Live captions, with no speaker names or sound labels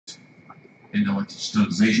and our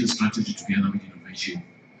digitalization strategy together with innovation,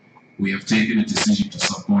 we have taken a decision to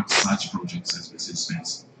support such projects as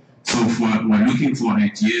Mercedes-Benz. So we're looking for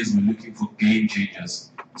ideas, we're looking for game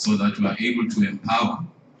changers, so that we are able to empower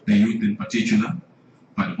the youth in particular,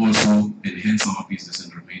 but also enhance our business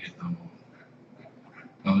and remain at number one.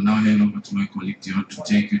 I will now hand over to my colleague Dion to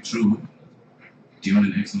take you through, Dion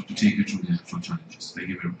and Execs to take you through the actual challenges. Thank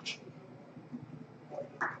you very much.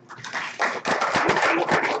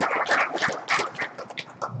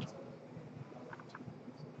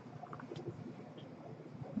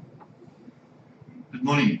 Good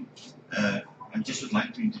morning. I just would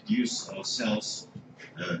like to introduce ourselves.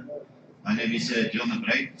 My name is Dion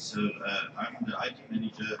Brein, so I'm the IT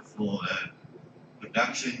manager for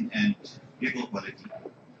production and vehicle quality.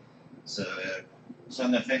 So,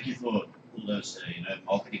 Sandra, thank you for all those,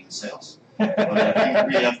 marketing and sales. But I think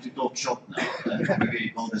we have to talk shop now,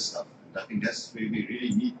 maybe all this stuff. And I think that's where we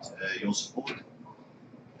really need your support,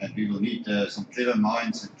 and we will need some clever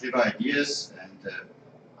minds and clever ideas. And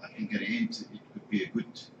I think at the end it could be a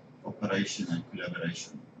good operation and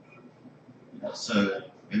collaboration. So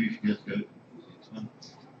maybe if you just go to the next one.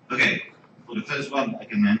 Okay, for the first one, I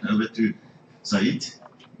can hand over to Said.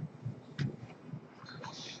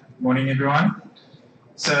 Morning, everyone.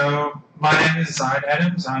 So my name is Zaid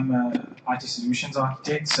Adams. I'm an IT solutions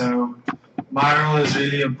architect. So my role is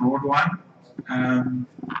really a broad one.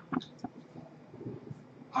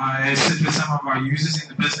 I sit with some of our users in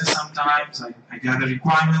the business sometimes. I gather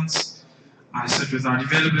requirements. I sit with our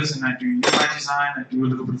developers and I do UI design. I do a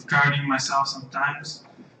little bit of coding myself sometimes.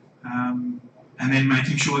 And then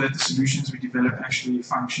making sure that the solutions we develop actually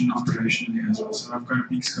function operationally as well. So I've got a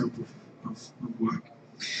big scope of work.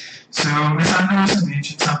 So Sandra also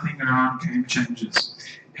mentioned something around game changers.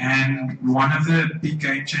 And one of the big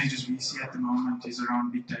game changers we see at the moment is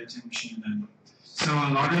around big data and machine learning. So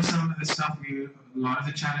a lot of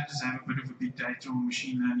the challenges have a bit of a big data or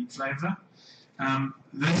machine learning flavor.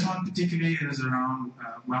 This one particularly is around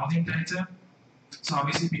welding data. So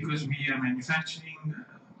obviously because we are a manufacturing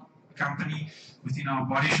company, within our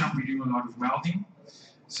body shop we do a lot of welding.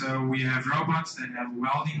 So we have robots that have a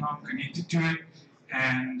welding arm connected to it,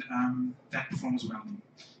 and that performs welding.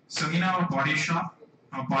 So in our body shop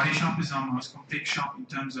is our most complex shop in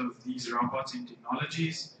terms of these robots and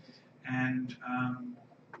technologies, and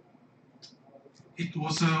it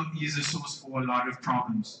also is a source for a lot of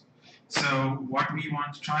problems. So what we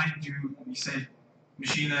want to try and do, we say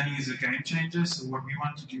machine learning is a game changer, so what we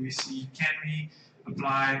want to do is see, can we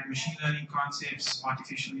apply machine learning concepts,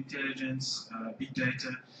 artificial intelligence, big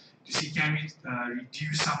data, to see can we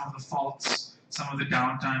reduce some of the faults, some of the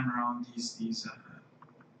downtime around these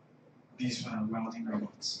welding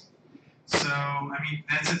robots. So, I mean,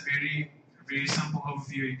 that's a very, very simple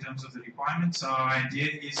overview in terms of the requirements. So our idea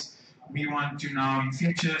is we want to now in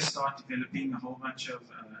future start developing a whole bunch of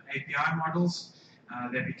API models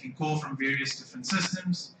that we can call from various different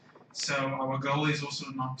systems. So our goal is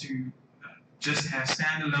also not to just have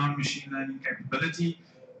standalone machine learning capability,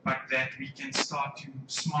 but that we can start to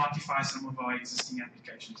smartify some of our existing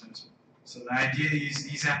applications as well. So the idea is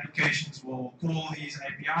these applications will call these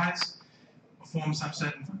APIs, perform some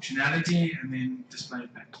certain functionality, and then display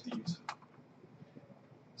it back to the user.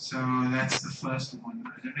 So that's the first one.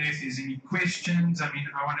 I don't know if there's any questions. I mean,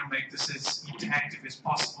 I want to make this as interactive as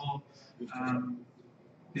possible.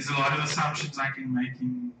 There's a lot of assumptions I can make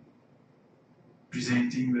in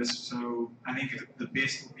presenting this, so I think the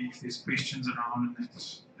best will be if there's questions around, and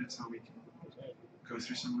that's how we can go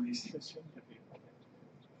through some of these things.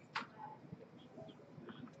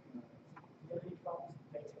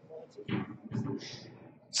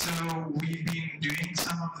 So we've been doing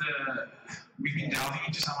we've been delving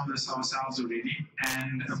into some of this ourselves already,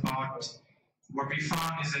 and about what we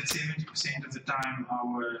found is that 70% of the time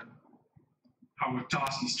our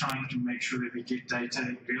task is trying to make sure that we get data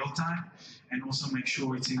in real time, and also make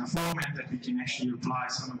sure it's in a format that we can actually apply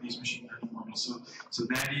some of these machine learning models. So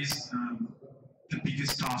that is the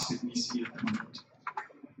biggest task that we see at the moment.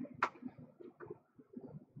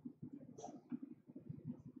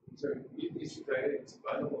 So is the data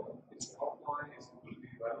available? It's offline, is it will be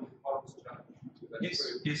available for us to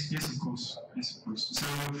Yes, of course. So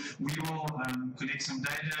we will collect some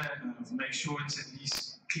data, make sure it's at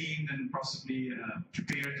least cleaned and possibly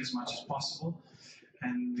prepare it as much as possible.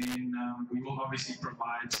 And then we will obviously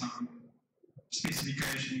provide some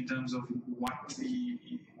specification in terms of what the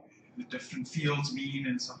different fields mean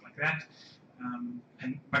and stuff like that.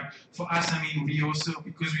 But for us, I mean, we also,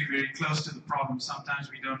 because we're very close to the problem,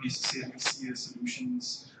 sometimes we don't necessarily see the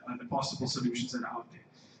solutions, the possible solutions that are out there.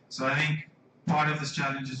 So I think part of this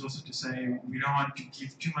challenge is also to say we don't want to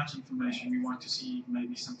give too much information. We want to see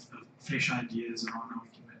maybe some fresh ideas around how we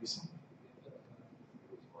can maybe solve it.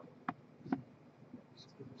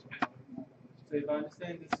 So if I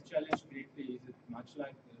understand this challenge correctly, is it much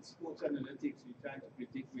like the sports analytics? You're trying to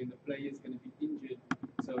predict when the player is going to be injured.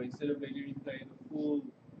 So instead of letting him play the full,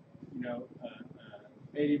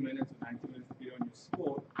 80 minutes or 90 minutes to get on your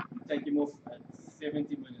score, you take him off at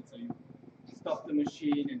 70 minutes. So you stop the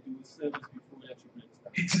machine and do a service before it actually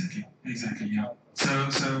breaks down. Exactly, yeah.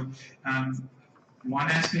 So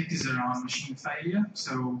one aspect is around machine failure.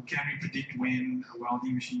 So can we predict when a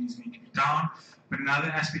welding machine is going to be down? But another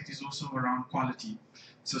aspect is also around quality.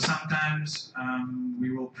 So sometimes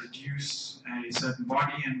we will produce a certain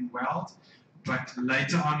body and weld, but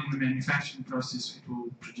later on in the manufacturing process, it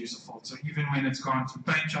will produce a fault. So even when it's gone through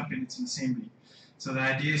paint shop and it's in assembly. So the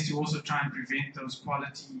idea is to also try and prevent those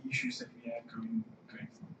quality issues that we have going forward.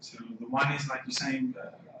 So the one is, like you're saying,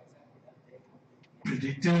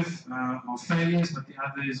 predictive of failures, but the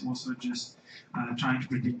other is also just trying to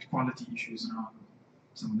predict quality issues around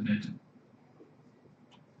some of the data.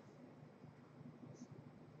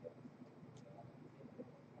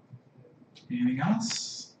 Anything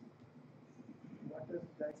else? What does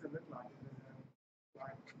data look like? Is it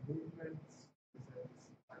like movements? Is it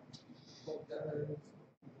like photos?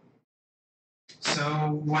 So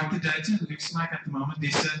what the data looks like at the moment,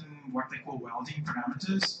 there's certain what they call welding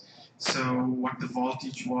parameters. So what the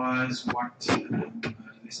voltage was,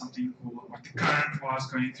 there's something called what the current was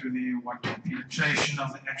going through there, what the penetration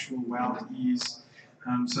of the actual weld is.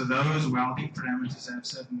 So those welding parameters have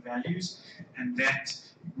certain values, and that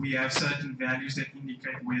we have certain values that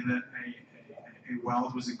indicate whether a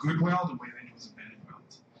weld was a good weld or whether it was a bad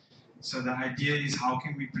weld. So the idea is how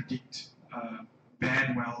can we predict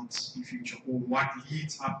bad welds in future, or what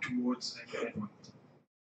leads up towards a bad weld.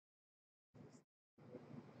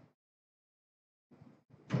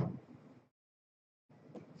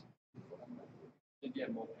 Did you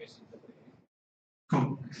have more questions at the end?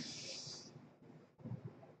 Cool.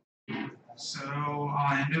 So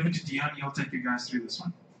I'll hand over to Dion. He'll take you guys through this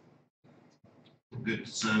one. Good.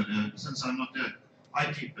 So since I'm not an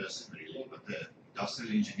IT person really, but the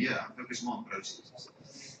industrial engineer, I'm focused more on processes.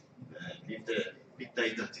 Leave the big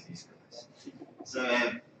data to these guys. So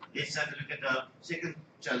let's have a look at our second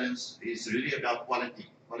challenge. Is really about quality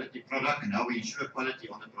product, and how we ensure quality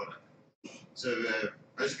on the product. So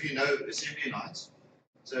those of you know assembly lines.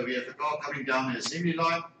 So we have a car coming down an assembly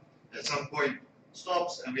line. At some point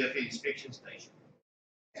stops, and we have an inspection station.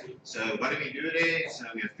 So what do we do there? So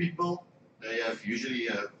we have people. They have usually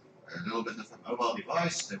a little bit of a mobile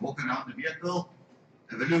device. They walk around the vehicle,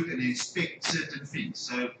 have a look, and inspect certain things.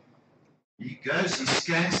 So he goes, he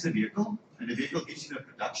scans the vehicle, and the vehicle gives him a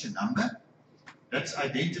production number. That's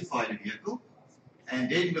identify the vehicle. And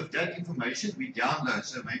then with that information, we download.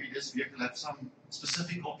 So maybe this vehicle has some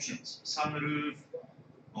specific options, sunroof,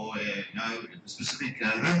 or specific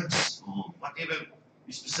rims, or whatever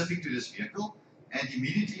is specific to this vehicle. And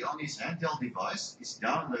immediately on his handheld device is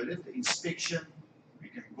downloaded the inspection, we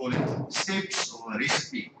can call it steps or a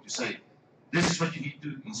recipe to say, this is what you need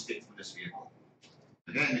to inspect for this vehicle.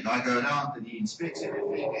 Again, the guy goes around and he inspects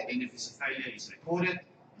everything, and then if it's a failure, it's recorded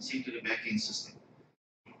and sent to the back-end system.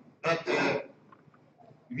 But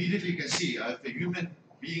immediately you can see, I have a human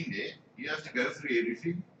being there, you have to go through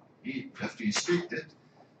everything, you have to inspect it.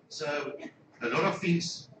 So a lot of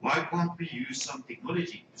things, why can't we use some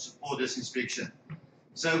technology to support this inspection?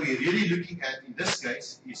 So we're really looking at, in this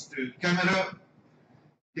case, is to camera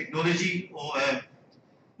technology, or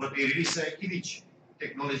what we really say image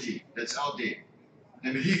technology that's out there.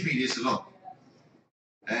 And believe me, there's a lot.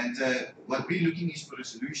 And what we're looking is for a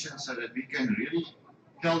solution so that we can really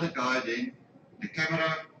tell the guy then, the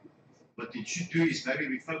camera, what it should do is maybe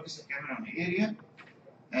we focus the camera on the area,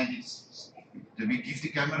 and we give the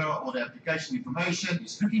camera or the application information,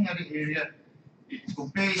 it's looking at the area, it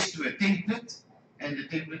compares to a template, and the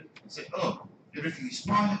template says, oh, everything is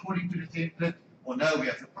fine according to the template, or no, we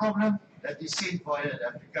have a problem, that is sent via the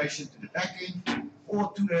application to the back end,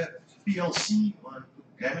 or to a PLC, or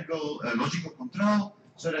mechanical logical control,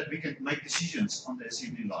 so that we can make decisions on the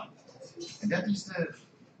assembly line. And that is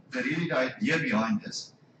really the idea behind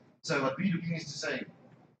this. So what we're looking is to say,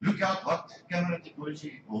 look out what camera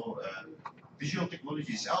technology or visual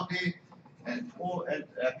technology is out there, and or an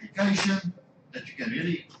application that you can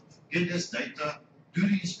really get this data, do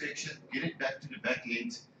the inspection, get it back to the back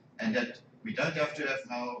end, and that we don't have to have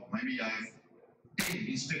now, maybe I have 10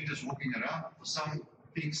 inspectors walking around. For some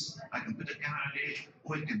things, I can put a camera there,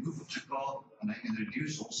 or it can move with the car, and I can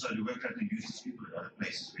reduce also the workload and use these people at other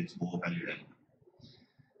places where it's more value added.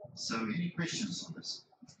 So any questions on this?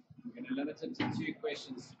 We're going to limit it to 2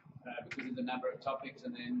 questions because of the number of topics,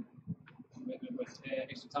 and then with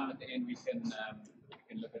extra time at the end, we can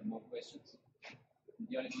look at more questions.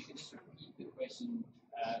 Dion, if you can just repeat the question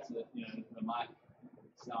so that the mic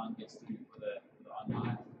sound gets through for the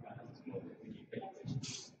online as well. When you get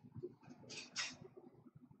questions.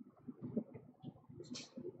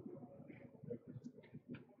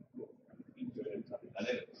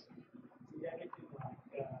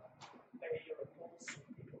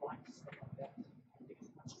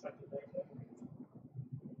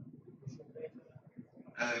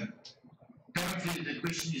 Currently, the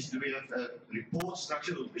question is, do we have report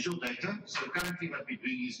structured or visual data? So currently what we're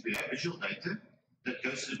doing is we have visual data that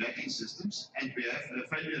goes to the backend systems, and we have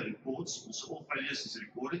failure reports, also all failures is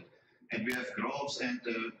recorded, and we have graphs, and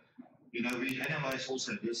we analyze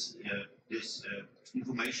also this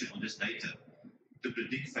information on this data to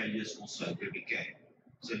predict failures also where we can.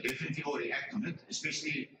 So definitely we'll react on it,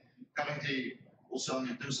 especially currently also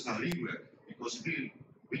in terms of our rework, because we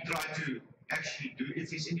try to actually do, if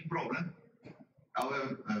there's any problem,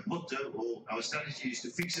 our motto or our strategy is to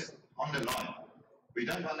fix it on the line. We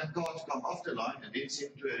don't want a car to come off the line and then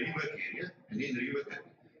send to a rework area and then rework it.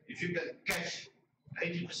 If you can catch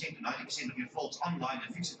 80% to 90% of your faults online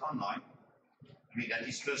and fix it online, I mean, that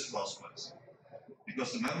is first class for us.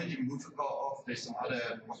 Because the moment you move a car off, there's some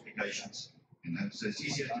other complications, so it's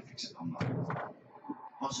easier to fix it online.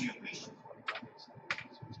 Answer your question.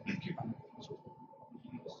 Thank you.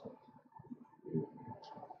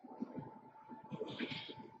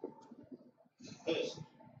 First,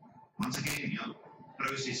 once again,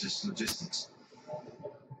 processes, logistics.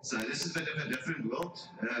 So this is a bit of a different world.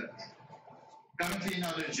 Currently in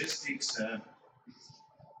our logistics,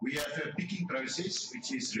 we have a picking process,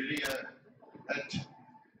 which is really at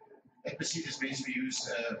Mercedes-Benz we use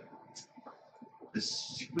the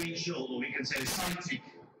sequential, or we can say cyclic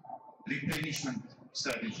replenishment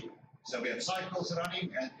strategy. So we have cycles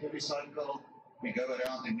running, and every cycle we go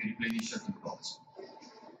around and we replenish certain parts.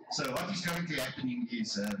 So what is currently happening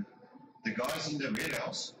is the guys in the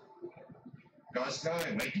warehouse, guys go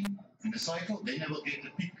and waiting in the cycle, then they will get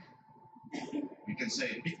a pick. We can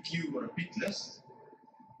say a pick queue or a pick list,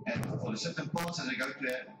 and for the certain parts that they go to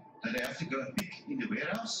that they have to go and pick in the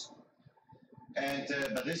warehouse. And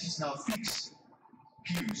but this is now fixed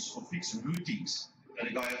queues or fixed routings that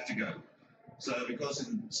the guy have to go. So because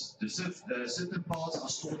the certain parts are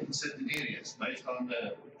stored in certain areas based on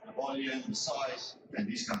the volume, the size, and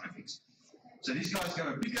these kind of things. So these guys go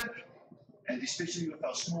and pick up, and especially with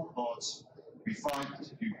our small parts, we find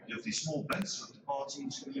you have these small bins with the parts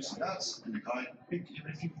in, screws and nuts, and the guy picks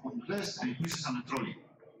everything from the list and he puts it on a trolley.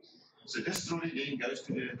 So this trolley then goes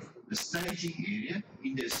to the staging area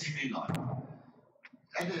in the assembly line.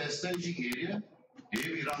 At the staging area,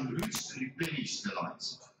 here we run routes to replenish the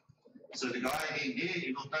lines. So the guy in there,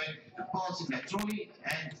 he will take the parts in that trolley,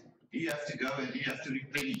 and he have to go and he have to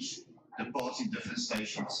replenish the parts in different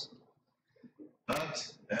stations.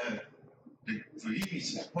 But for him,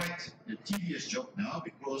 it's quite a tedious job now,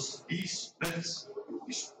 because these bins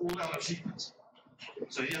is all our shipments.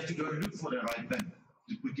 So you have to go and look for the right bin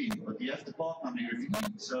to put in, but you have the part number and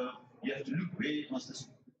everything, so you have to look where must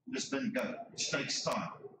this bin go, which takes time.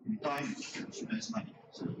 And time is money,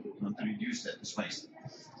 so you want to reduce that space.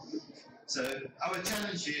 So our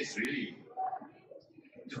challenge here is really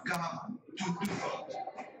to come up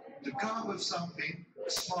to come up with something, a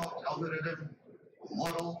smart algorithm,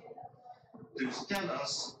 model, to tell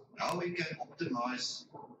us how we can optimize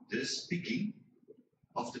this picking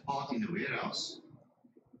of the part in the warehouse.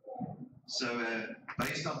 So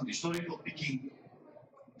based on historical picking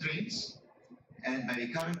trends and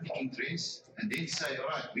maybe current picking trends, and then say, all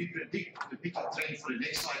right, we predict the picking trend for the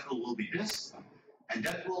next cycle will be this, and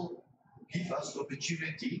that will give us the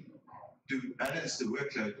opportunity to balance the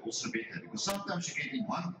workload also better. Because sometimes you get in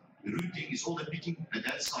one routing is all the picking at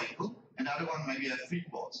that cycle, another one maybe have 3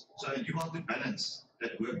 parts. So you want to balance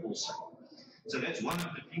that work also. So that's one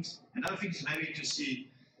of the things. Another thing is maybe to see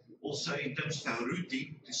also in terms of our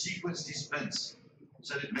routing, to sequence these bins.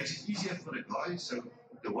 So that makes it easier for the guys. So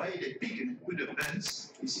the way they pick and put the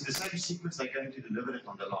bins is in the same sequence they're going to deliver it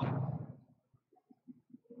on the line.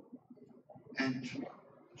 And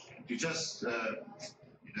to just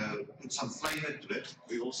put some flavor to it,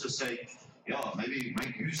 we also say, yeah, maybe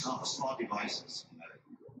make use of smart devices,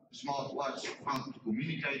 smart watch, front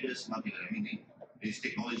communicators, nothing. I mean, there's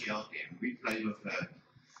technology out there. We play with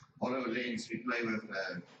HoloLens, we play with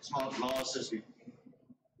smart glasses.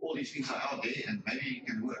 All these things are out there, and maybe it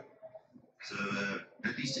can work. So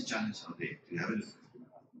that is the challenge out there, to have a look.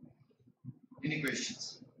 Any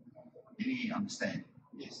questions? Any understanding?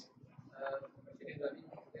 Yes. There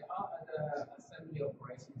are other assembly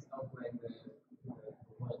operations elsewhere in the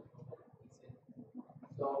world.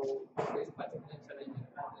 So there's particular challenge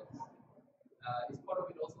in others. Is part of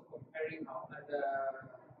it also comparing how other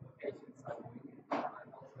locations are doing it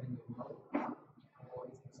elsewhere in the world, or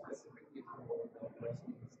is it specifically for the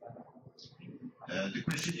operation in London? The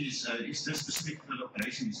question is this specific for the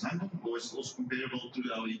operation in London, or is it also comparable to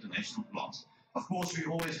our international plants? Of course, we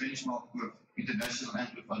always benchmark with international and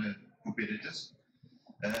with other competitors.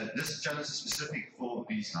 This challenge is specific for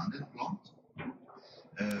the East London plant.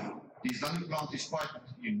 The East London plant is quite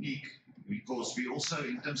unique because we also,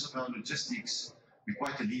 in terms of our logistics, we're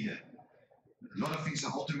quite a leader. A lot of things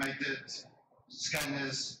are automated,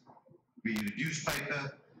 scanners, we reduce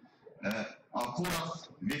paper. Our call-off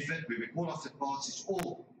method, where we call off the parts, is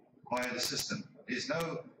all via the system. There's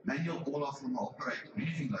no manual call-off from the operator or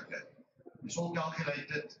anything like that. It's all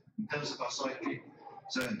calculated in terms of our cycling.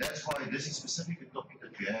 So that's why this is specifically a topic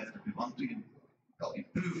that we have that we want to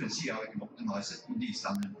improve and see how we can optimize it in the East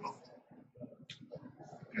London plant.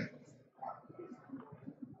 Okay.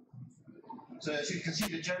 So as you can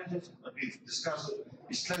see, the challenges that we've discussed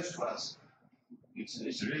is close to us.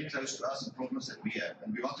 It's really close to us, the problems that we have,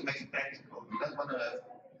 and we want to make it practical. We don't want to have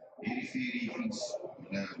airy-fairy things,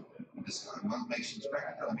 we want to make things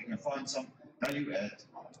practical, and we can find some value add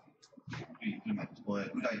to implement, or a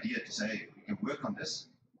good idea to say we can work on this,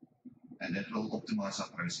 and that will optimize our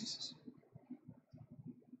processes.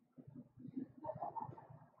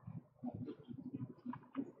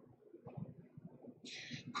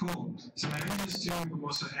 Cool. So maybe just to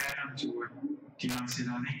also add on to what Dion said,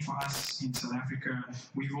 I think for us in South Africa,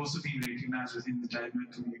 we've also been recognized within the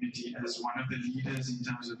JMA community as one of the leaders in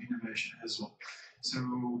terms of innovation as well. So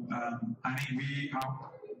I think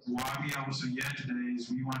why we are also here today is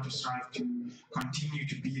we want to strive to continue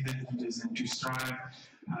to be the leaders and to strive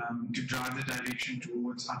to drive the direction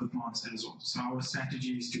towards other plants as well. So our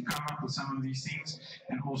strategy is to come up with some of these things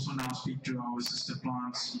and also now speak to our sister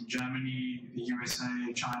plants in Germany, the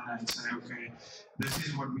USA, China, and say, okay, this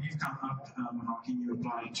is what we've come up, how can you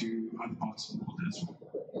apply it to other parts of the world as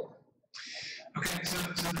well? Okay, so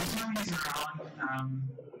this one is around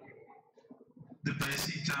the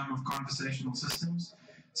basic term of conversational systems.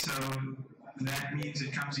 So that means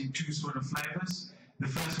it comes in two sort of flavors. The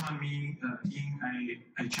first one being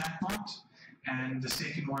a chatbot, and the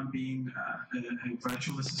second one being a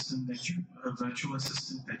virtual assistant that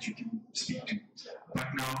you can speak to, but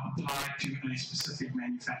now applied to a specific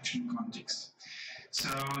manufacturing context. So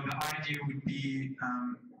the idea would be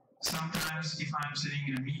sometimes if I'm sitting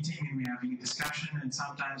in a meeting and we're having a discussion, and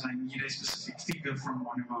sometimes I need a specific figure from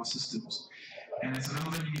one of our systems. And it's a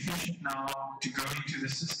little bit inefficient now to go into the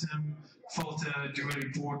system, filter, do a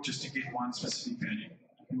report just to get one specific value.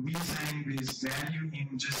 And we're saying there's value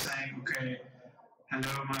in just saying, okay,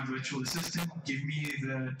 hello, my virtual assistant, give me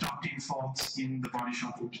the top 10 faults in the body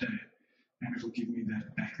shop for today. And it will give me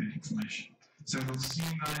back that information. So it will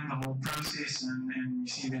streamline the whole process, and you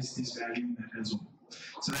see there's value in that as well.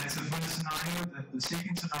 So that's the first scenario. The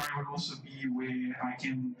second scenario would also be where I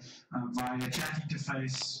can, via chat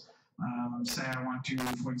interface, say I want to,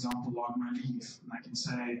 for example, log my leave. And I can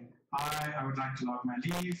say, hi, I would like to log my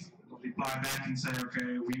leave. It'll reply back and say,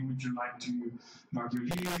 okay, when would you like to log your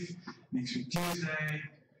leave? Next week, Tuesday.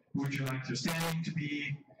 Would you like your standing to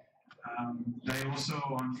be? They also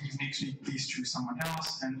on leave next week, please choose someone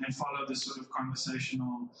else, and follow this sort of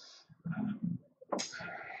conversational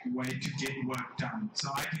way to get work done. So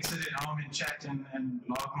I can sit at home and chat and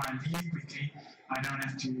log my leave quickly. I don't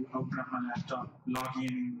have to open up my laptop, log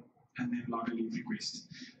in, and then log a leave request.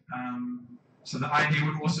 So the idea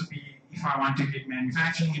would also be, if I want to get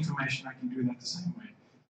manufacturing information, I can do that the same way.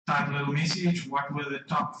 Type a little message, what were the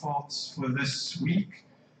top faults for this week?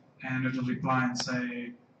 And it'll reply and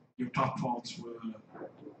say, your top faults were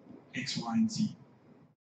X, Y, and Z.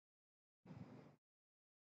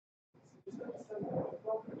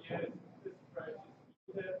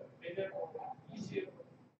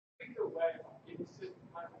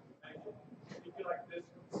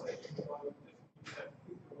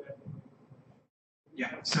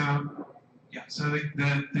 So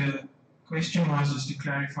the question was just to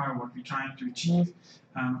clarify what we're trying to achieve.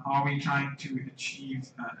 Are we trying to achieve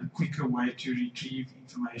a quicker way to retrieve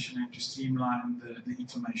information and to streamline the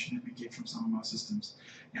information that we get from some of our systems?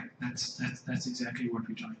 Yeah, that's exactly what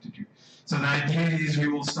we're trying to do. So the idea is we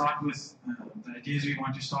will start with, we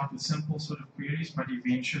want to start with simple sort of queries, but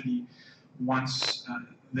eventually once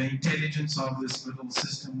the intelligence of this little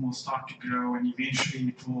system will start to grow, and eventually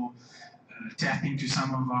it will tap into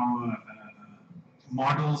some of our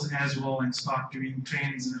models as well and start doing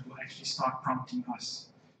trends, and it will actually start prompting us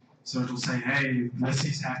So it'll say, hey, this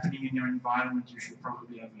is happening in your environment, you should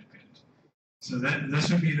probably have a look at it. So this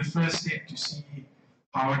would be the first step to see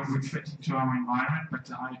how it would fit into our environment, but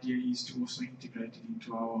the idea is to also integrate it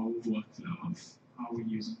into our whole workflow of how we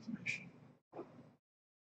use information.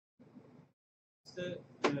 The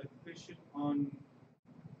question on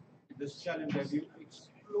this challenge, have you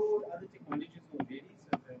explored other technologies already,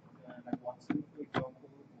 so that like Watson, for example,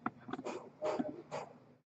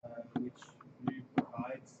 which really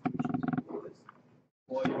provides solutions for this,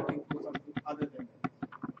 or are you looking for something other than that?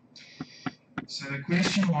 So the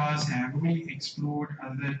question was, have we explored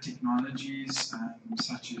other technologies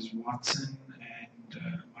such as Watson and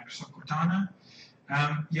Microsoft Cortana?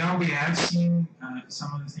 Yeah, we have seen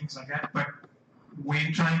some of the things like that, but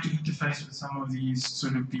when trying to interface with some of these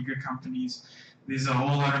sort of bigger companies, there's a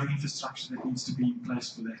whole lot of infrastructure that needs to be in place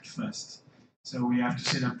for that first. So we have to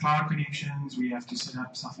set up cloud connections, we have to set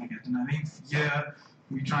up stuff like that. And I think here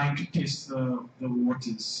we're trying to test the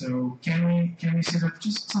waters. So can we set up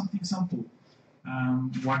just something simple?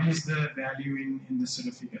 What is the value in this sort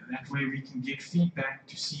of figure? That way we can get feedback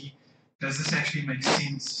to see, does this actually make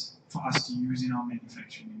sense for us to use in our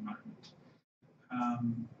manufacturing environment?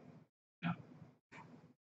 Yeah.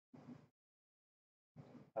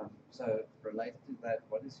 So related to that,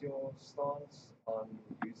 what is your stance on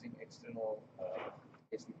using external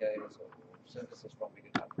SDKs or services from bigger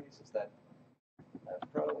companies? Is that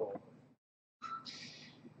pro or?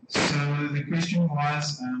 So the question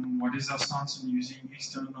was, what is our stance on using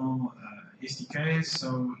external SDKs?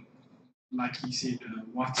 So, like he said,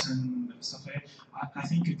 Watson, stuff like that. I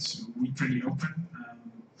think we're pretty open.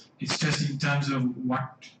 It's just in terms of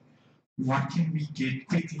what can we get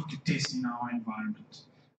quickly to test in our environment,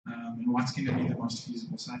 and what's going to be the most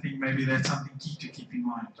feasible. So I think maybe that's something key to keep in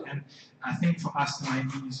mind. And I think for us, the main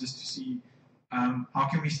thing is just to see how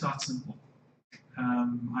can we start simple.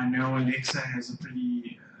 I know Alexa has a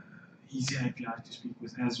pretty easy API to speak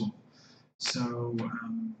with as well. So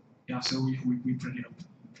yeah, so we're pretty open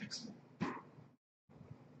and flexible.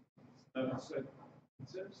 So in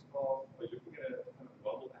terms of, we're looking at a kind of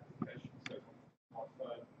mobile application, so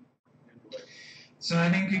smartphone, Android. So I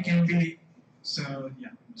think it can be, so yeah,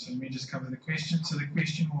 so let me just cover the question. So the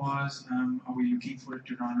question was, are we looking for it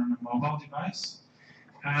to run on a mobile device?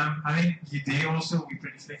 I think there also we're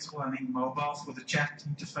pretty flexible. I think mobile for the chat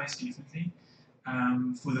interface definitely.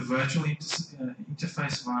 For the virtual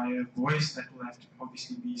interface via voice, that will have to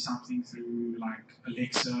obviously be something through like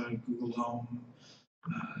Alexa, Google Home,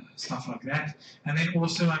 stuff like that. And then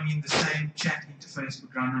also, I mean, the same chat interface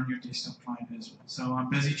would run on your desktop client as well. So I'm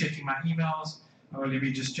busy checking my emails. Oh, let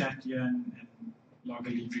me just chat here and log a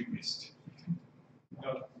leave request.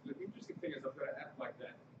 Now, the interesting thing is I've got an app like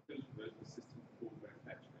that, built a virtual system for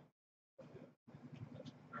manufacturing.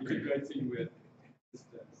 You could go to with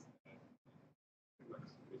distance.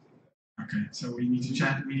 Okay, so we need to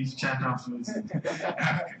chat. We need to chat afterwards.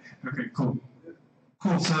 Okay, cool.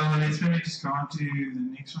 Cool. So let's maybe just go on to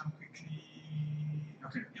the next one quickly.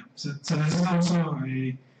 Okay, yeah. So this is also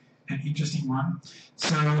an interesting one.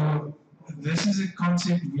 So this is a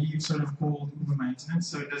concept we've sort of called Uber maintenance.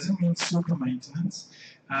 So it doesn't mean super maintenance.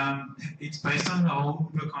 It's based on the whole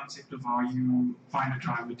Uber concept of how you find a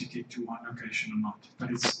driver to get to one location or not.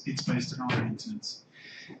 But it's based on our maintenance.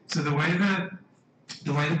 So the way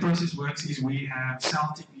the process works is we have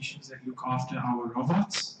cell technicians that look after our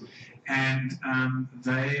robots, and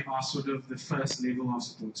they are sort of the first level of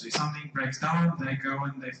support. So if something breaks down, they go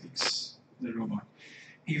and they fix the robot.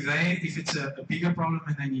 If it's a bigger problem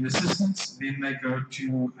and they need assistance, then they go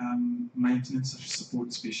to maintenance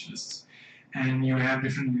support specialists. And you have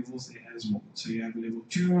different levels there as well. So you have level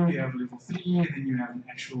 2, you have level 3, and then you have an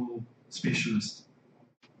actual specialist.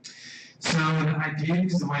 So the idea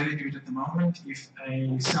is the way they do it at the moment, if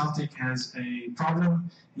a cell tech has a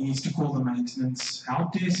problem, he needs to call the maintenance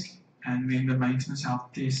help desk, and then the maintenance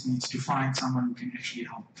help desk needs to find someone who can actually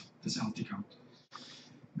help the cell tech out.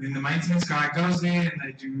 Then the maintenance guy goes there and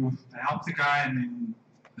they help the guy, and then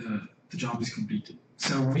the job is completed.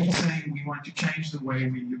 So we're saying we want to change the way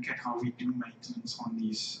we look at how we do maintenance on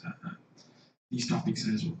these topics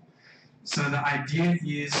as well. So the idea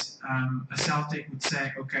is a cell tech would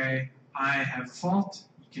say, okay, I have a fault.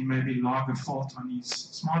 You can maybe log a fault on his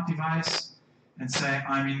smart device and say,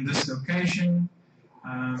 I'm in this location.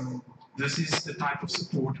 This is the type of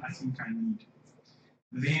support I think I need.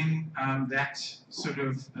 Then that sort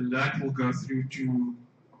of alert will go through to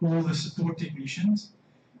all the support technicians,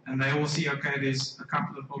 and they will see, okay, there's a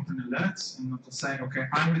couple of open alerts, and they'll say, okay,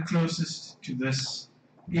 I'm the closest to this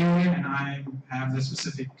area, and I have the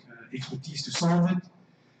specific expertise to solve it.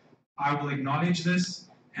 I will acknowledge this,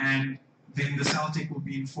 and then the Celtic will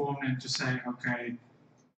be informed and to say, okay,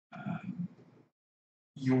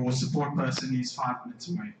 your support person is 5 minutes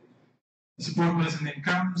away. The support person then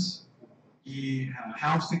comes, he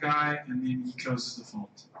helps the guy, and then he closes the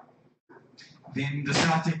fault. Then the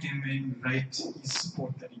Celtic can then rate his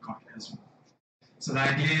support that he got as well. So the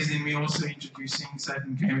idea is then we're also introducing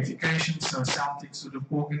certain gamifications, so Celtics sort of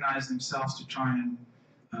organize themselves to try and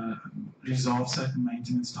resolve certain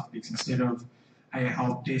maintenance topics instead of a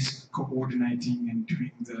help desk coordinating and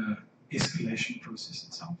doing the escalation process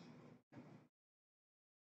itself.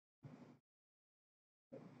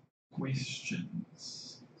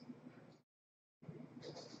 Questions?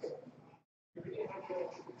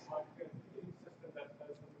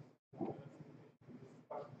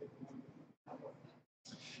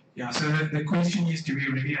 Yeah, so the question is, do we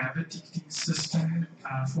really have a ticketing system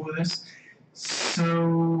for this?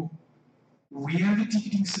 So we have a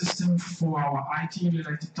ticketing system for our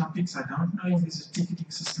IT-related topics. I don't know if there's a ticketing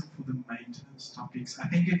system for the maintenance topics. I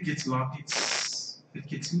think it gets logged. It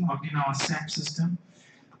gets logged in our SAP system,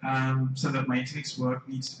 so that maintenance work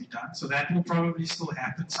needs to be done. So that will probably still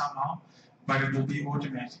happen somehow, but it will be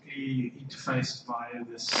automatically interfaced via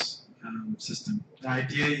this system. The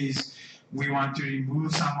idea is we want to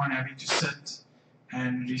remove someone having to sit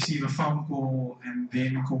and receive a phone call and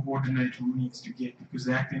then coordinate who needs to get, because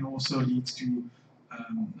that then also leads to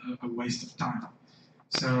a waste of time.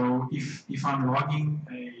 So if I'm logging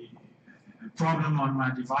a problem on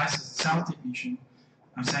my device as a cell technician,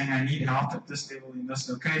 I'm saying I need help at this level in this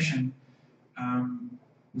location,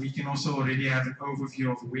 we can also already have an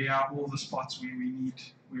overview of where are all the spots where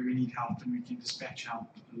we need help, and we can dispatch help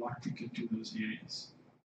a lot quicker to those areas.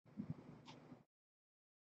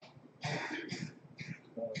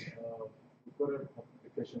 We've got an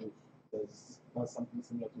application that does something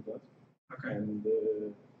similar to that. Okay. And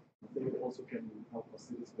they also can help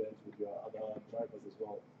Mercedes-Benz with your other drivers as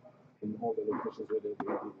well in all the locations where they're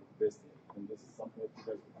already invested. And this is something that you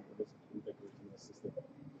guys can integrate in your system.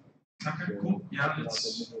 Okay, so cool. Yeah, that's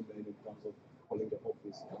the middleman in terms of calling the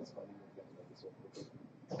office and finding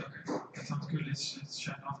the okay, that sounds good. Let's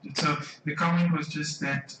chat after. So the comment was just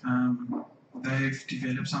that they've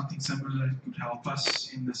developed something similar that could help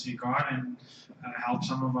us in this regard and help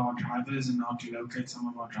some of our drivers and how to locate some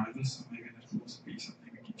of our drivers. So maybe that will also be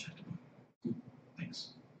something we can chat about. Cool.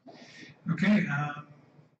 Thanks. Okay.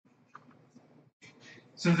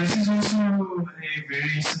 So this is also a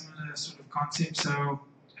very similar sort of concept. So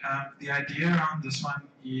the idea around this one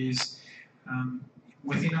is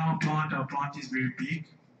within our plant is very big,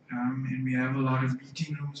 and we have a lot of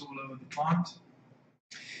meeting rooms all over the plant.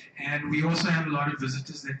 And we also have a lot of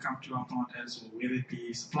visitors that come to our plant as well, whether it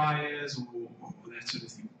be suppliers or that sort of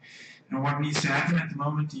thing. And what needs to happen at the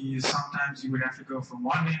moment is sometimes you would have to go from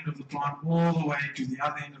one end of the plant all the way to the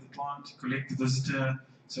other end of the plant, collect the visitor,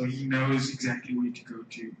 so he knows exactly where to go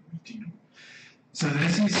to meeting room. So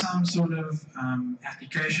this is some sort of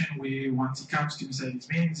application where once he comes to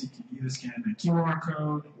Mercedes-Benz, he can either scan a QR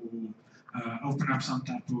code or open up some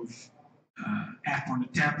type of app on a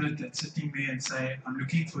tablet that's sitting there and say, I'm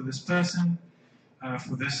looking for this person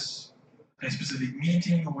for this a specific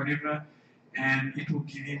meeting or whatever, and it will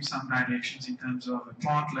give him some directions in terms of a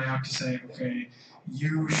plant layout to say, okay,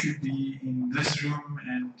 you should be in this room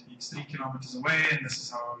and it's 3 kilometers away and this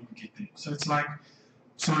is how you get there. So it's like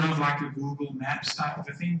sort of like a Google Maps type of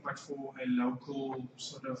a thing, but for a local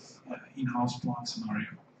sort of in-house plant scenario.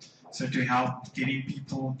 So to help getting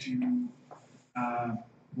people to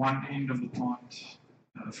one end of the plant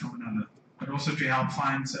from another, but also to help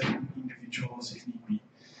find certain individuals if need be.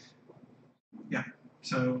 Yeah.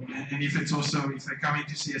 So, and if it's also, if they're coming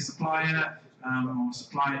to see a supplier, or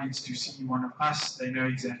supplier needs to see one of us, they know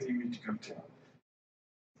exactly where to go to.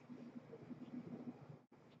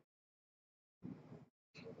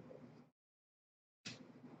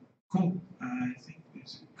 Cool. I think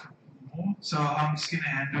there's a couple more. So I'm just going to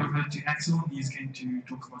hand over to Axel. He's going to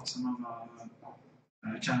talk about some of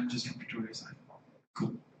our challenges from Pretoria's side.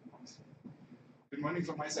 Cool. Good morning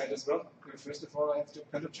from my side as well. First of all, I have to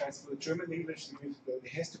apologize for the German English.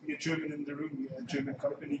 There has to be a German in the room. We are a German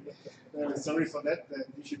company. Sorry for that.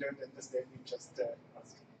 If you don't understand me, just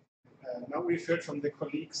ask. Now we've heard from the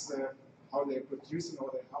colleagues how they're producing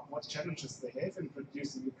or what challenges they have in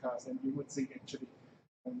producing the cars, and you would think actually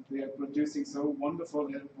they are producing so wonderful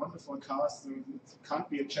cars, so it can't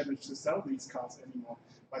be a challenge to sell these cars anymore.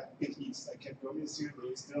 But it is. I can promise you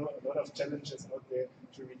there is still a lot of challenges out there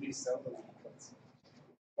to really sell the vehicles.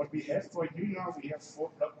 What we have for you now, we have 4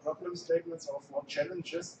 problem statements or 4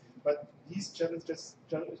 challenges, but these challenges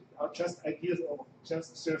are just ideas or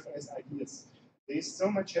just serve as ideas. There is so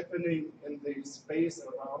much happening in the space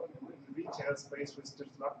around, in the retail space with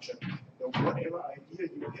disruption. So whatever idea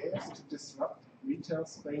you have to disrupt retail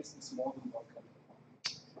space is more than welcome.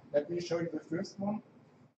 Let me show you the first one.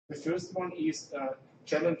 The first one is a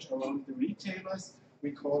challenge around the retailers.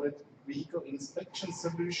 We call it vehicle inspection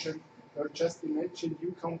solution. So just imagine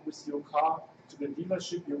you come with your car to the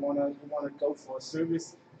dealership, you wanna go for a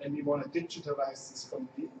service, and you wanna digitalize this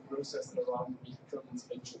complete process around vehicle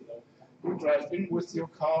inspection. You drive in with your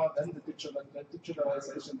car, then the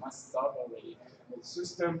digitalization must start already. The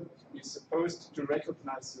system is supposed to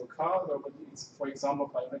recognize your car, for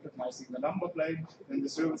example, by recognizing the number plate, then the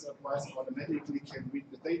service advisor automatically can read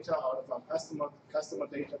the data out of our customer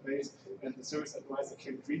database, and the service advisor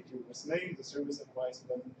can greet you with name. The service advisor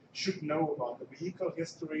then should know about the vehicle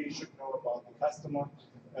history, should know about the customer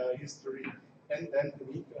history, and then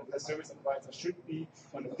the service advisor should be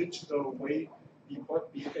on a digital way.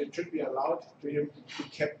 It should be allowed to him to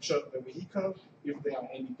capture the vehicle if there are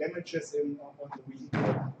any damages on the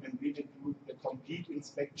vehicle, and really do the complete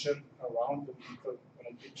inspection around the vehicle in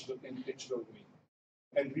a digital way.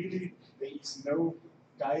 And really, there is no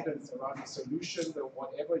guidance around the solution. So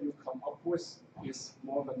whatever you come up with is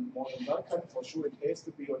more than welcome. For sure, it has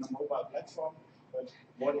to be on a mobile platform, but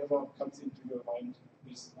whatever comes into your mind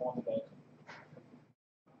is more than welcome.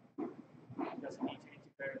 Does it need to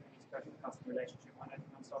integrate any special customer relationship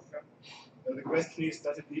management software? The question is,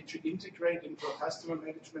 does it need to integrate into a customer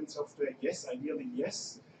management software? Yes, ideally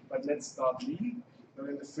yes, but let's start lean. So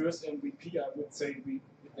in the first MVP, I would say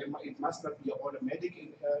it must not be an automatic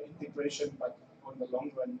integration, but on the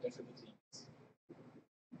long run, definitely yes.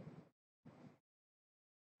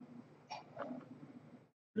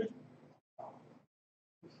 Good.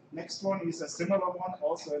 Next one is a similar one,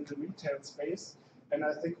 also in the retail space. And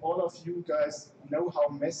I think all of you guys know how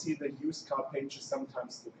messy the used car pages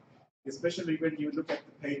sometimes look. Especially when you look at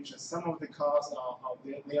the pages. Some of the cars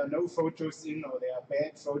there are no photos in, or there are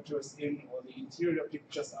bad photos in, or the interior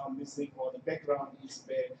pictures are missing, or the background is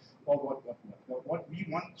bad, or whatnot. Now, what we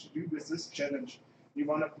want to do with this challenge, we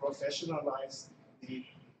want to professionalize the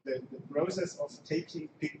process of taking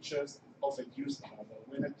pictures of a used car.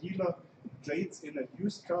 When a dealer trades in a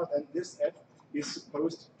used car, then this app is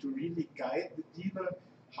supposed to really guide the dealer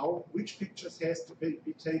which pictures has to be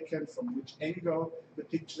taken, from which angle the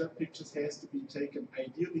pictures has to be taken.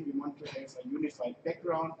 Ideally, we want to have a unified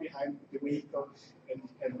background behind the vehicle,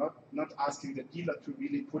 and not asking the dealer to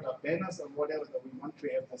really put up banners or whatever, but we want to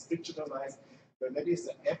have this digitalized. So that is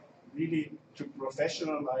the app really to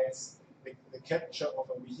professionalize the capture of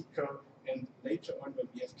a vehicle, and later on when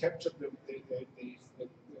we have captured the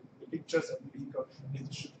pictures of the vehicle,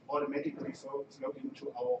 it should automatically flow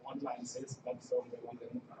into our online sales platform where we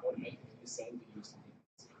then automatically sell the used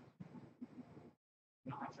vehicles.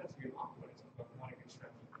 Can I chat to you afterwards? I've got one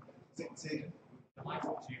extraction. Say again. Can I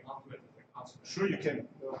talk to you afterwards? Sure, you can.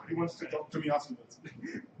 He wants to talk to me afterwards.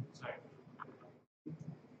 Sorry.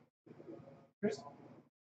 Chris?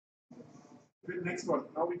 Good, next one.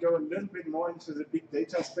 Now we go a little bit more into the big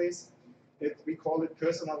data space. We call it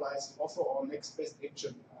personalized offer or next best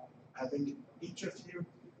action. I think each of you,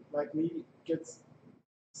 like me, gets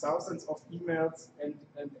thousands of emails and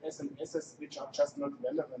SMSs which are just not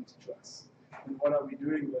relevant to us. And what are we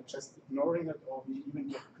doing? We're just ignoring it, or we even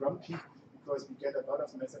get grumpy because we get a lot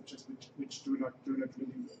of messages which we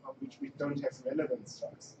don't have relevance to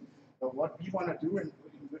us. So what we want to do, and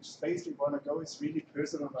in which space we want to go, is really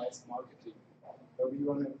personalized marketing. So we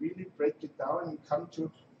want to really break it down and come to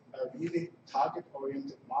a really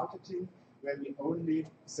target-oriented marketing, where we only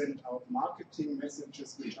send out marketing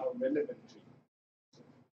messages which are relevant to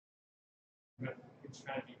you.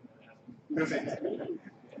 Perfect.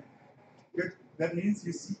 Good. That means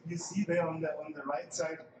you see there on the right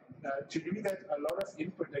side. To do that, a lot of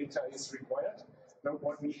input data is required. Now,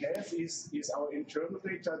 what we have is our internal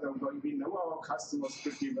data. We know our customers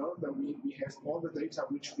pretty well. We have all the data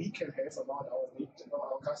which we can have about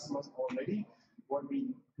our customers already. What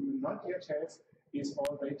we do not yet have is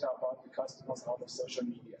all data about the customers out of social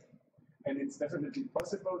media. And it's definitely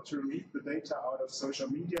possible to read the data out of social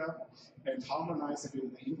media and harmonize it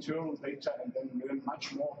with the internal data, and then learn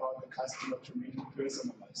much more about the customer to really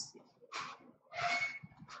personalize it.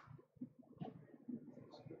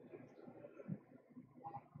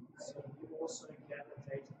 So you also gather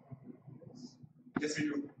data. Yes, we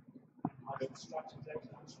do. How do you structure data?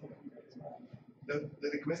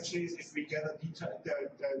 The question is, if we gather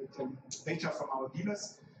data from our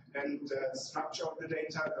dealers and structure of the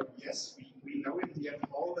data, yes, we know in the end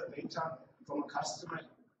all the data from a customer,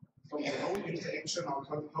 from the whole interaction, our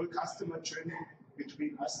whole customer journey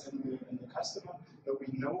between us and the customer. So we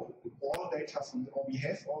know all data or we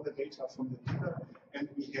have all the data from the dealer, and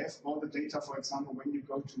we have all the data. For example, when you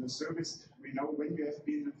go to the service, we know when you have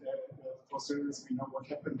been for service, we know what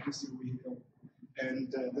happened with your vehicle,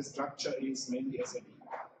 and the structure is mainly SAP.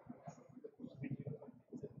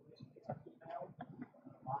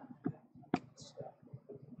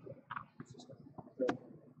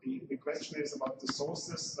 The question is about the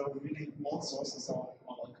sources, so really all sources are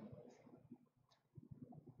welcome.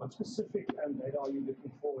 What specific data are you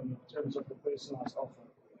looking for in terms of the personalized offer?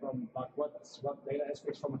 From like what data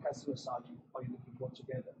aspects from a customer side are you looking for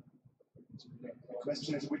together? The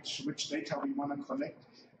question is which data we want to collect.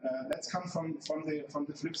 Let's come from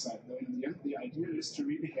the flip side. In the end, the idea is to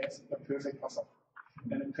really have a perfect offer,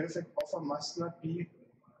 and a perfect offer must not be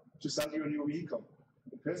to sell you a new vehicle.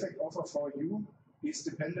 The perfect offer for you is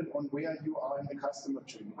dependent on where you are in the customer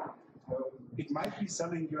journey. It might be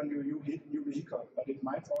selling you a new vehicle, but it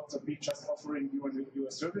might also be just offering you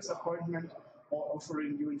a service appointment or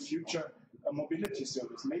offering you in future a mobility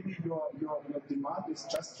service. Maybe your demand is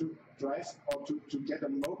just to drive or to get a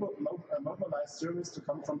mobilized service to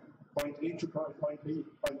come from point A to point B.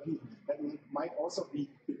 That might also be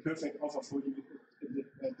the perfect offer for you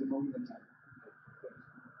at the moment in time.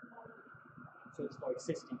 So it's for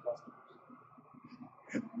existing customers.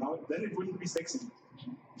 Now, then it wouldn't be sexy.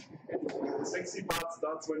 The sexy part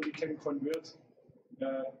starts when we can convert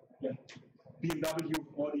BMW,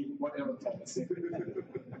 Audi, whatever types.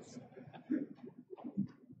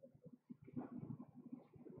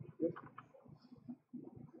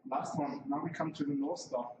 Last one. Now we come to the North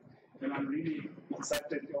Star, and I'm really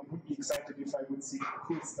excited, or would be excited if I would see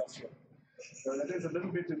cool stuff here. So that is a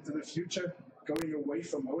little bit into the future, going away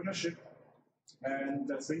from ownership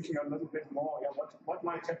and thinking a little bit more, what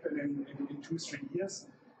might happen in 2-3 years?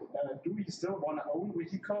 Do we still want to own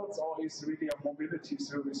vehicles, or is really a mobility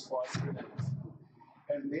service for us?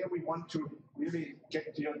 And there we want to really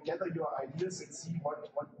gather your ideas and see what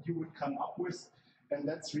you would come up with. And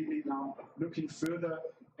that's really now looking further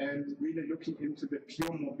and really looking into the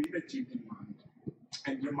pure mobility demand.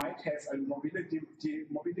 And you might have a mobility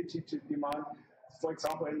demand. For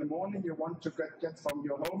example, in the morning you want to get from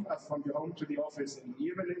your home to the office. In the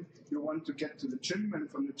evening you want to get to the gym, and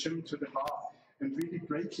from the gym to the bar. And really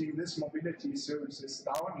breaking this mobility services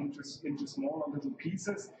down into smaller little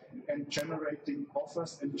pieces and generating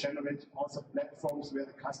offers and generating also platforms where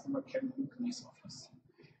the customer can book these offers.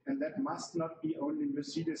 And that must not be only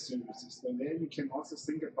Mercedes services. And there you can also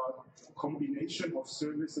think about a combination of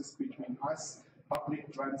services between us,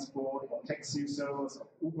 public transport or taxi service or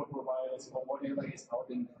Uber providers or whatever is out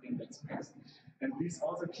in that space. And please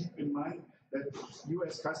also keep in mind that you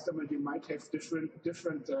as customer, you might have different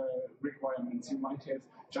requirements. You might have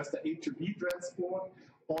just the A to B transport,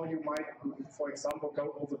 or you might, for example,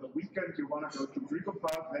 go over the weekend. You want to go to Brico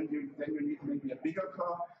Park, then you need maybe a bigger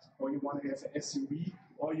car, or you want to have an SUV,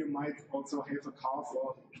 or you might also have a car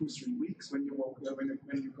for 2-3 weeks when you go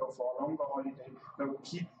for a longer holiday. So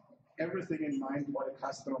keep everything in mind what a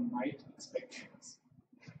customer might expect from us.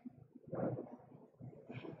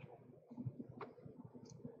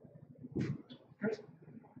 Good.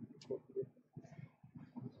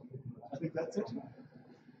 I think that's it.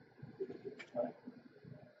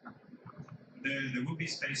 There will be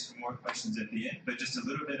space for more questions at the end, but just a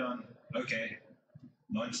little bit on, okay,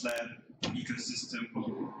 LaunchLab, ecosystem,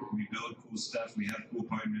 we build cool stuff, we have cool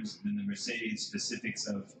partners, and then the Mercedes specifics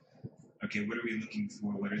of, okay, what are we looking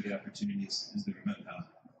for, what are the opportunities, is the remote,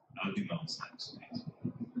 I'll do my own slides.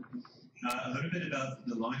 A little bit about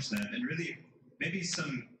the LaunchLab, and really maybe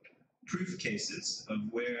some proof cases of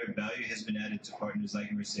where value has been added to partners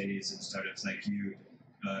like Mercedes and startups like you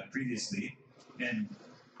previously. And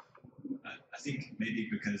I think maybe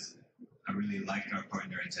because I really like our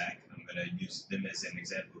partner Attack, I'm going to use them as an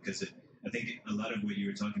example, because I think a lot of what you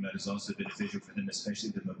were talking about is also beneficial for them, especially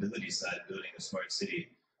the mobility side, building a smart city,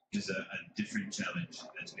 which is a different challenge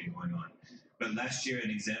that's been going on. But last year,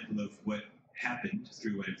 an example of what happened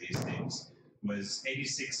through one of these things was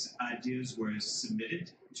 86 ideas were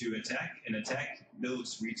submitted to Attack, and Attack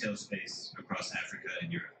builds retail space across Africa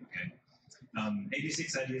and Europe. Okay,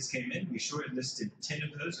 86 ideas came in. We shortlisted 10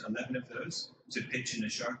 of those, 11 of those, to pitch in a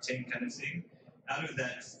Shark Tank kind of thing. Out of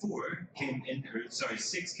that,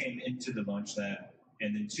 6 came into the LaunchLab,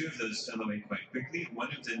 and then 2 of those fell away quite quickly.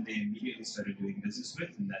 One of them they immediately started doing business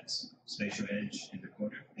with, and that's Spatial Edge in the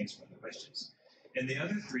corner. Thanks for the questions. And the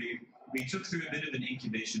other 3, we took through a bit of an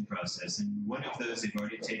incubation process, and one of those they've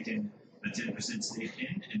already taken a 10% stake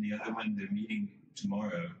in, and the other one they're meeting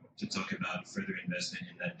tomorrow to talk about further investment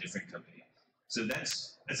in that different company. So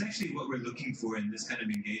that's actually what we're looking for in this kind of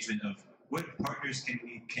engagement of what partners can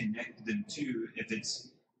we connect them to if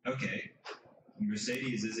it's, okay,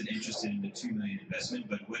 Mercedes isn't interested in the $2 million investment,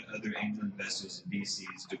 but what other angel investors and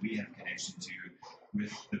VCs do we have connection to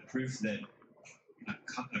with the proof that a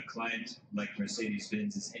client like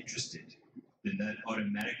Mercedes-Benz is interested? Then that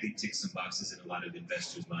automatically ticks some boxes in a lot of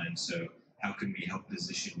investors' minds. So how can we help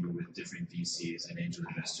position you with different VCs and angel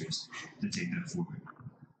investors to take that forward?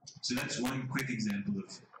 So that's one quick example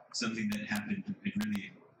of something that happened.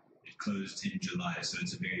 It closed in July, so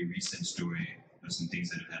it's a very recent story of some things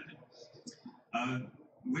that have happened.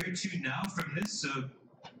 Where to now from this? So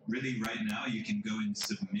really right now you can go and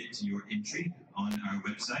submit your entry on our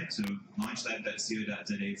website. So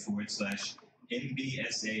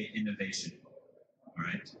launchlab.co.za/MBSA innovation. All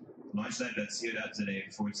right,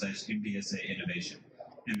 launchlab.co.za/MBSA innovation.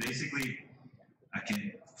 And basically, I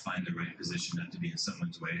can't find the right position not to be in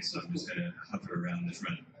someone's way, so I'm just going to hover around the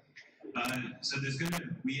front. So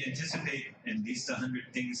we anticipate at least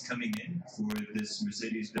 100 things coming in for this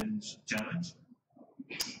Mercedes-Benz challenge.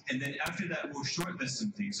 And then after that, we'll shortlist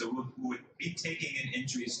some things. So we'll be taking in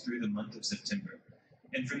entries through the month of September.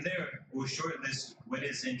 And from there, we'll shortlist what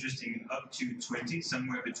is interesting up to 20,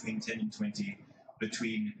 somewhere between 10 and 20,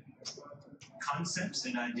 between concepts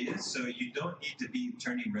and ideas. So you don't need to be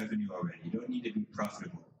turning revenue already. You don't need to be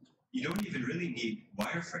profitable. You don't even really need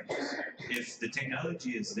wireframes. If the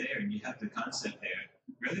technology is there and you have the concept there,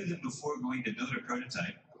 rather than before going to build a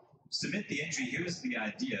prototype, submit the entry. Here's the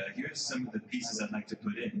idea. Here's some of the pieces I'd like to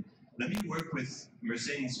put in. Let me work with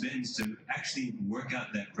Mercedes-Benz to actually work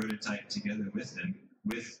out that prototype together with them,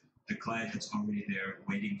 with the client that's already there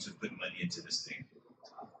waiting to put money into this thing.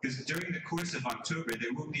 Because during the course of October,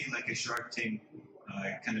 there will be like a Shark Tank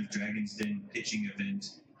kind of Dragon's Den pitching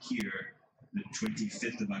event here, the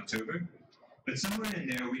 25th of October. But somewhere in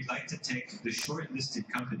there, we'd like to take the shortlisted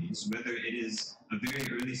companies, whether it is a very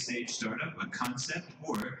early stage startup, a concept,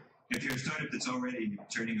 or if you're a startup that's already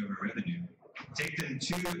turning over revenue, take them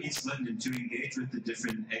to East London to engage with the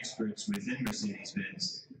different experts within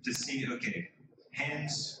Mercedes-Benz to see, okay,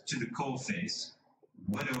 hands to the coal face,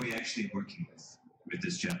 what are we actually working with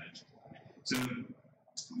this challenge? So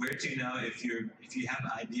where to now, if you have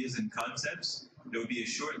ideas and concepts, there will be a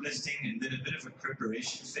short listing and then a bit of a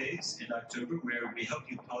preparation phase in October where we help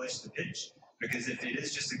you polish the pitch. Because if it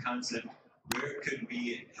is just a concept, where could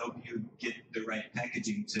we help you get the right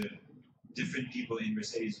packaging to different people in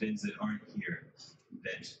Mercedes-Benz that aren't here,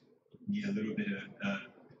 that need a little bit of,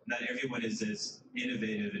 not everyone is as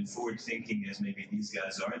innovative and forward-thinking as maybe these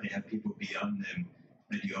guys are. They have people beyond them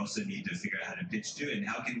that you also need to figure out how to pitch to, and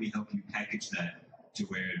how can we help you package that to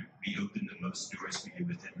where we open the most doors for you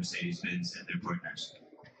within Mercedes-Benz and their partners.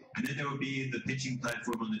 And then there will be the pitching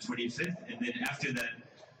platform on the 25th, and then after that,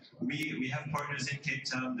 we have partners in Cape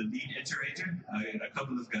Town, the lead iterator, a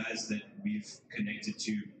couple of guys that we've connected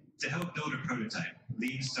to help build a prototype.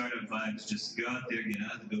 Lean startup vibes, just go out there, get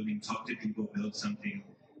out of the building, talk to people, build something,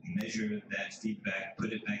 measure that feedback,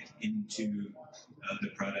 put it back into the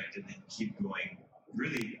product, and then keep going.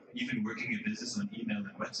 Really, even working a business on email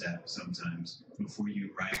and WhatsApp sometimes before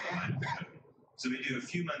you write a line of code. So we do a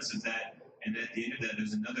few months of that, and at the end of that,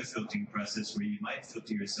 there's another filtering process where you might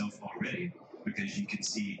filter yourself already because you can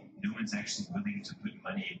see no one's actually willing to put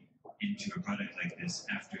money into a product like this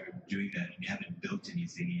after doing that, and you haven't built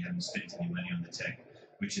anything, you haven't spent any money on the tech,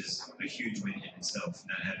 which is a huge win in itself,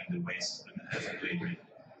 not having to waste half a labor.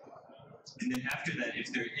 And then after that,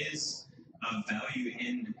 if there is value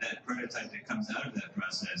in that prototype that comes out of that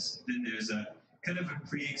process, then there's a kind of a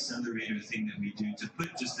pre-accelerator thing that we do to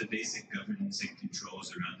put just the basic governance and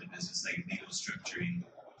controls around the business, like legal structuring,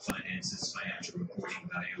 finances, financial reporting,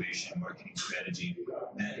 valuation, marketing strategy,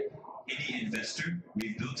 that any investor,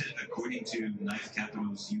 we've built it according to Knife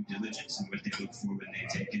Capital's due diligence and what they look for when they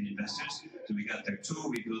take in investors. So we got their tool,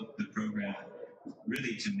 we built the program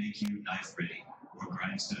really to make you knife ready or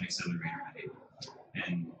grindstone accelerator ready.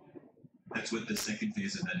 And that's what the second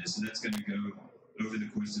phase of that is. So that's going to go over the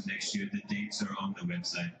course of next year. The dates are on the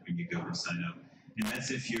website when you go and sign up. And that's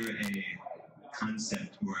if you're a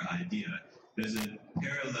concept or idea. There's a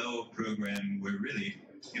parallel program where really,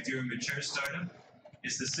 if you're a mature startup,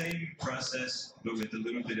 it's the same process, but with a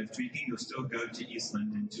little bit of tweaking. You'll still go to East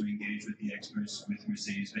London to engage with the experts with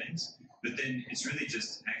Mercedes-Benz. But then it's really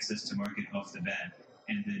just access to market off the bat,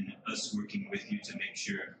 and then us working with you to make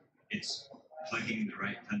sure it's plugging the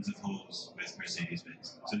right tons of holes with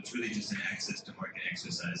Mercedes-Benz. So it's really just an access to market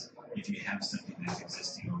exercise if you have something that's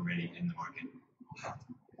existing already in the market.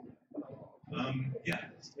 Yeah,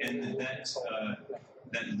 and that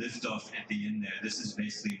liftoff at the end there, this is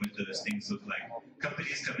basically what those things look like.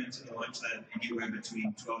 Companies come into the LaunchLab anywhere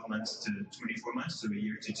between 12 months to 24 months, so a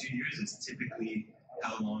year to 2 years is typically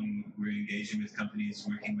how long we're engaging with companies,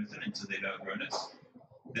 working with them until they've outgrown us.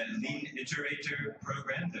 That Lean Iterator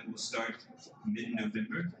program that will start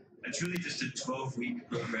mid-November, that's really just a 12-week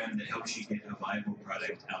program that helps you get a viable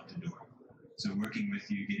product out the door. So working with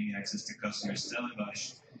you, getting access to customers,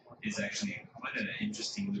 Stellenbosch is actually quite an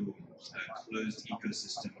interesting little closed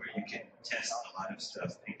ecosystem where you can test a lot of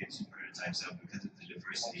stuff and get some prototypes out because of the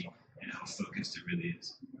diversity and how focused it really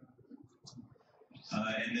is.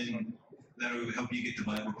 And then that will help you get the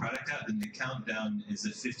viable product out. And the countdown is a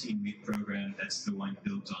 15-week program. That's the one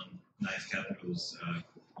built on Knife Capital's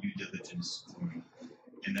due diligence forum.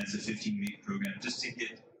 And that's a 15-week program just to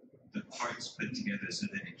get the parts put together so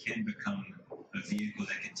that it can become a vehicle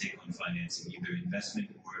that can take on financing, either investment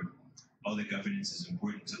or all the governance is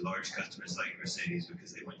important to large customers like Mercedes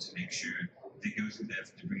because they want to make sure if they go through the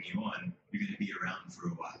effort to bring you on, you're going to be around for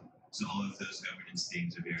a while. So all of those governance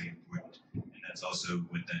things are very important. And that's also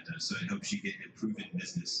what that does. So it helps you get a proven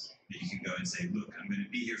business that you can go and say, look, I'm going to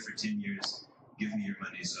be here for 10 years. Give me your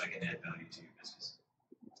money so I can add value to your business.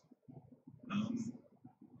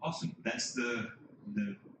 Awesome. That's the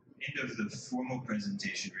end of the formal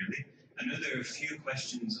presentation, really. I know there are a few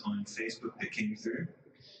questions on Facebook that came through.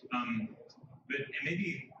 But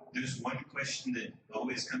maybe there's one question that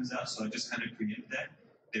always comes out, so I'll just kind of preempt that.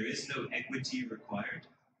 There is no equity required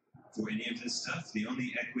for any of this stuff. The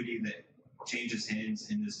only equity that changes hands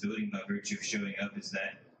in this building by virtue of showing up is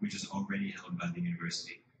that which is already held by the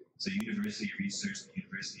university. So university research the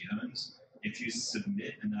university owns. If you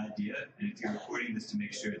submit an idea, and if you're recording this to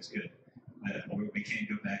make sure it's good, or we can't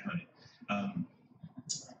go back on it.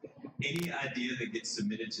 Any idea that gets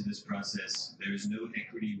submitted to this process, there is no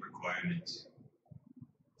equity requirement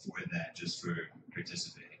for that, just for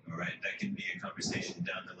participating, all right? That can be a conversation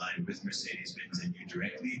down the line with Mercedes-Benz and you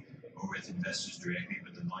directly, or with investors directly,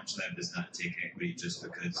 but the LaunchLab does not take equity just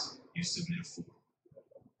because you submit a form,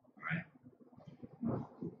 all right?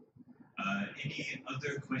 Any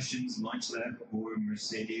other questions, LaunchLab or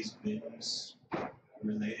Mercedes-Benz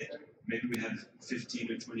related? Maybe we have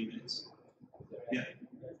 15 or 20 minutes. Yeah.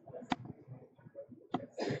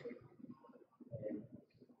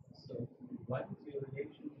 So, what is your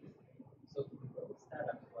relationship? So, the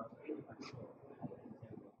startup was pretty much so.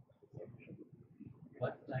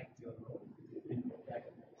 What like your role? Like,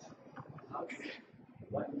 how?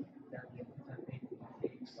 What does it take? What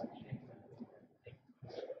shape does it take?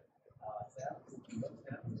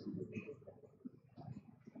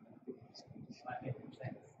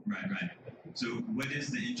 Right. So what is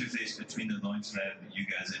the interface between the LaunchLab, you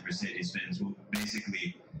guys, and Mercedes-Benz? Well,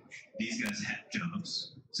 basically, these guys have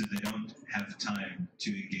jobs, so they don't have time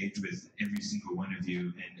to engage with every single one of you,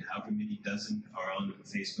 and however many dozen are on the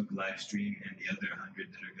Facebook live stream, and the other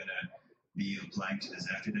 100 that are going to be applying to this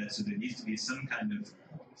after that. So there needs to be some kind of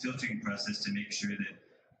filtering process to make sure that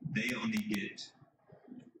they only get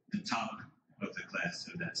the top of the class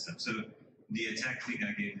of that stuff. So the attack thing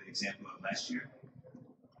I gave an example of last year,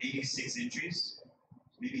 86 entries,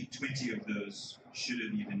 maybe 20 of those should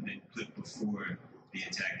have even been put before the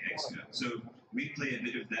attack expo. So we play a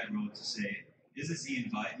bit of that role to say, is this even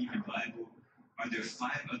viable? Are there 5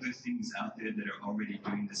 other things out there that are already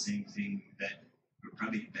doing the same thing that are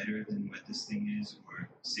probably better than what this thing is, or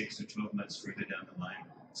 6 or 12 months further down the line?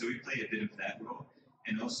 So we play a bit of that role.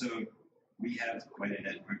 And also, we have quite a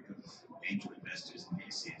network of angel investors and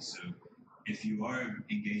VCs. So if you are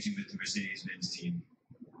engaging with the Mercedes-Benz team,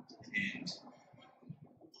 and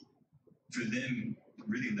for them,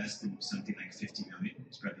 really less than something like 50 million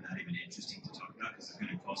is probably not even interesting to talk about because it's going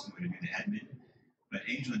to cost more to do the admin. But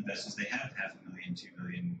angel investors, they have 500,000, 2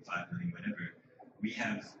 million, 5 million, whatever. We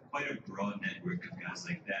have quite a broad network of guys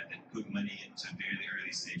like that put money into very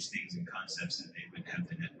early stage things and concepts that they would have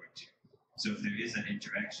the network to. So if there is that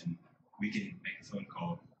interaction, we can make a phone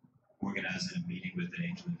call, organize a meeting with an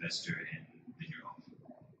angel investor, and then you're off.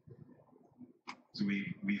 So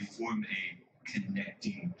we form a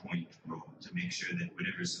connecting point role to make sure that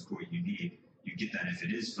whatever support you need, you get that if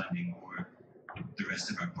it is funding or the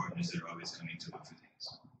rest of our partners that are always coming to look for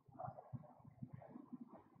things.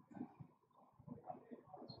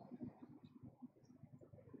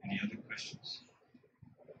 Any other questions?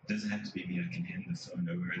 It doesn't have to be me. I can hand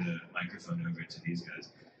the microphone over to these guys.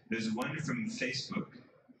 There's one from Facebook,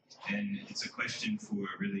 and it's a question for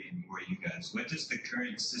really more you guys. What does the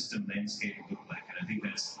current system landscape look like? And I think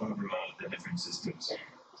that's overall the different systems.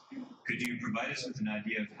 Could you provide us with an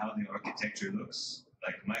idea of how the architecture looks,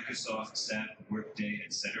 like Microsoft, SAP, Workday,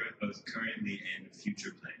 etc., both currently and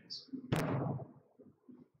future plans?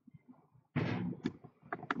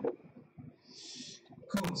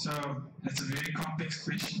 Cool. So that's a very complex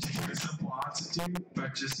question to give a simple answer to,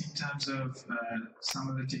 but just in terms of some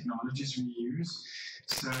of the technologies we use.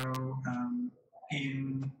 So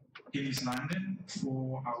in East London,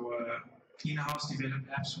 for our in-house developed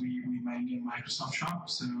apps, we mainly a Microsoft shop,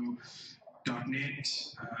 so .NET,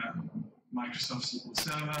 Microsoft SQL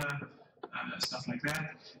Server, stuff like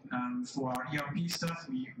that. For our ERP stuff,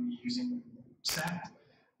 we're using SAP.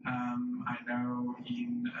 I know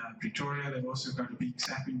in Pretoria, they've also got a big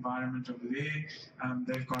SAP environment over there.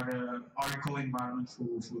 They've got an Oracle environment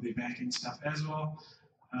for their backend stuff as well.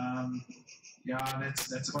 Yeah,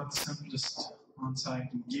 that's about the simplest answer I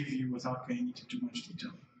can give you without going into too much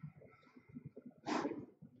detail.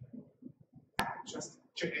 Just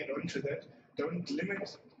to add on to that, don't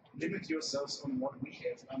limit yourselves on what we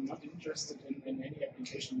have. I'm not interested in any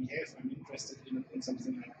application we have. I'm interested in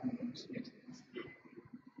something like .NET.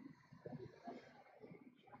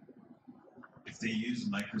 If they use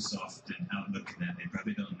Microsoft and Outlook and that, they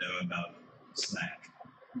probably don't know about Slack.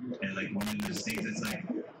 And like one of those things that's like,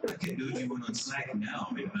 I can build you one on Slack now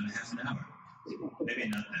in about half an hour. Maybe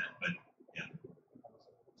not that, but yeah.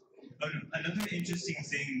 Another interesting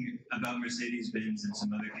thing about Mercedes-Benz and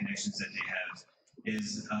some other connections that they have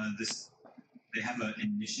is they have an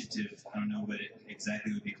initiative, I don't know what it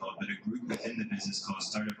exactly would be called, but a group within the business called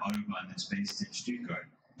Startup Autobahn that's based in Stuttgart.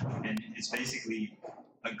 And it's basically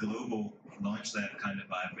a global LaunchLab kind of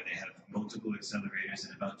vibe where they have multiple accelerators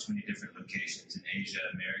in about 20 different locations in Asia,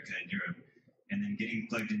 America, and Europe. And then getting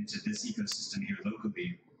plugged into this ecosystem here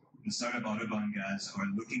locally, the Startup Autobahn guys are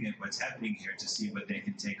looking at what's happening here to see what they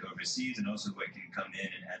can take overseas and also what can come in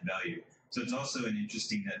and add value. So it's also an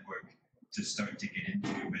interesting network to start to get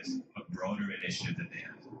into with a broader initiative that they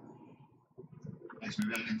have. Thanks.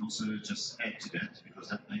 Maybe I can also just add to that, because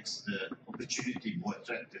that makes the opportunity more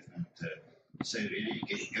attractive and so really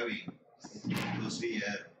get going. Because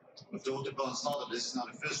with the Autobahn startup, this is now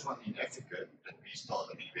the first one in Africa that we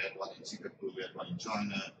started. I mean, we had one in Singapore, we had one in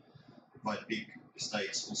China, quite big. The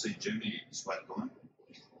States, also in Germany, is quite common.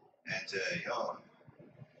 And yeah,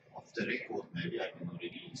 off the record, maybe I can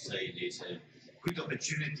already say there's a good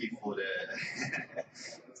opportunity for the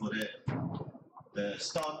for the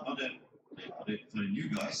start for the new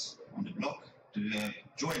guys on the block to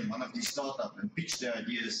join one of these startups and pitch their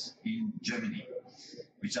ideas in Germany,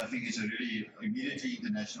 which I think is a really immediately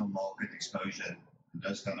international market exposure and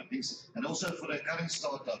those kind of things. And also for the current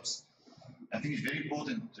startups, I think it's very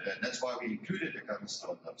important. That's why we included the current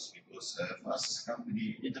startups, because for us as a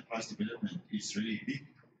company, enterprise development is really big,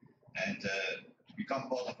 and to become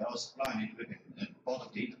part of our supply network and part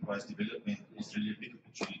of the enterprise development is really a big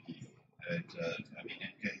opportunity. And I mean,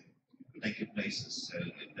 it can take you places.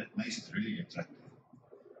 That makes it really attractive.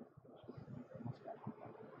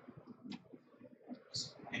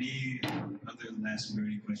 Any other last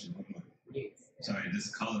burning questions? One more. Yes. Sorry, this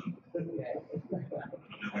column. Okay. I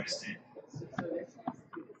don't know where to stand. So let's ask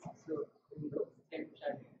you this. So in those 10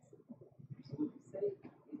 challenges, would you say,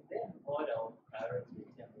 is there an order of priority in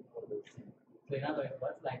terms of all those things? So in other words,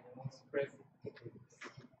 what's like the most pressing activities?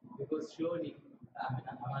 Because surely, I mean,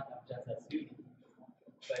 I'm not just assuming,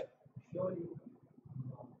 but surely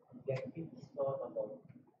there are things to solve about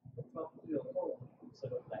the top 3 or 4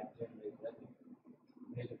 sort of like generate revenue,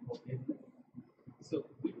 really for business. So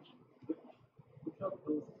which of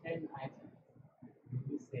those 10 items would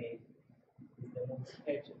you say is the most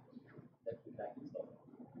urgent that you'd like to solve?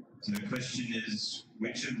 So the question is,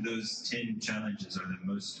 which of those 10 challenges are the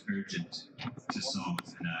most urgent to solve?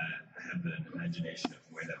 And I have an imagination of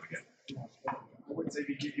where that would go. I would say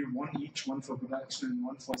we give you one each, one for production and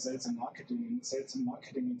one for sales and marketing. In sales and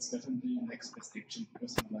marketing, it's definitely next best action,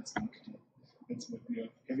 personalized marketing. That's what we are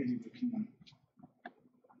heavily looking on.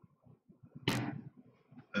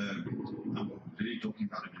 I'm really talking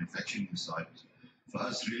about the manufacturing side. For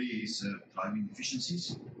us, really, is driving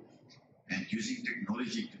efficiencies and using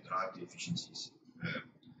technology to drive the efficiencies.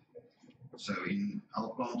 So in our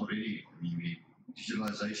plant already, I mean,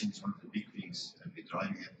 digitalization is one of the big things, and we're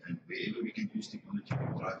driving it. And wherever we can use technology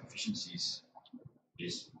to drive efficiencies,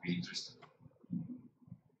 yes, we're interested.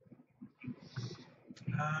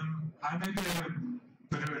 I may be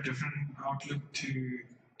a bit of a different outlook to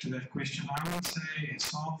that question. I would say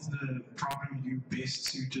solve the problem you best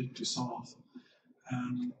suited to solve.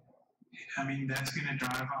 I mean, that's going to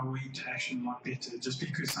drive our interaction a lot better. Just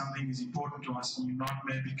because something is important to us and you're not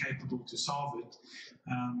maybe capable to solve it.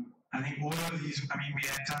 I think all of these, I mean, we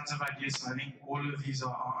had tons of ideas, so I think all of these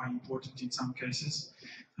are important in some cases.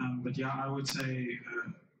 But yeah, I would say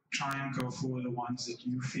try and go for the ones that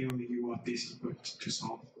you feel you are best equipped to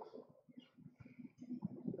solve.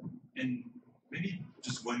 And maybe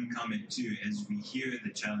just one comment too, as we hear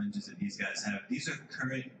the challenges that these guys have, these are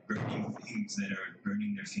current burning things that are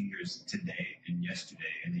burning their fingers today and yesterday,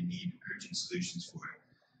 and they need urgent solutions for it.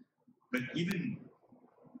 But even,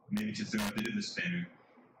 maybe to throw a bit of a spanner,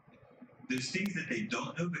 there's things that they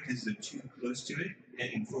don't know because they're too close to it.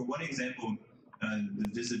 And for one example, the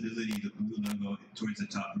visibility, the blue logo towards the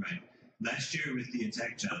top right. Last year with the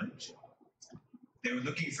Attack Challenge, they were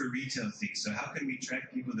looking for retail things. So how can we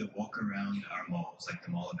track people that walk around our malls, like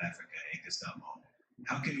the Mall of Africa, Anchorstown Mall?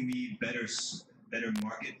 How can we better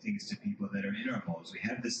market things to people that are in our malls? We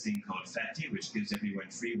have this thing called FATI, which gives everyone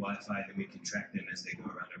free Wi-Fi, that we can track them as they go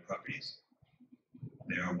around our properties.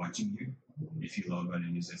 They are watching you if you log on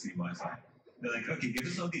and use their free Wi-Fi. They're like, okay, give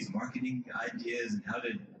us all these marketing ideas and how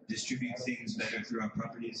to distribute things better through our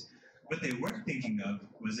properties. What they weren't thinking of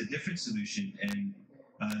was a different solution, and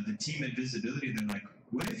the team at Visibility, they're like,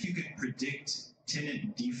 what if you could predict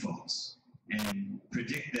tenant defaults and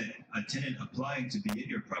predict that a tenant applying to be in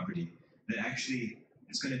your property, that actually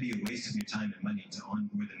it's going to be a waste of your time and money to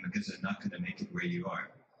onboard them because they're not going to make it where you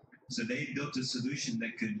are. So they built a solution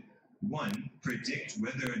that could, one, predict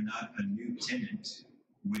whether or not a new tenant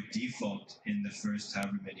would default in the first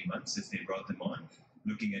however many months if they brought them on,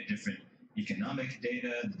 looking at different economic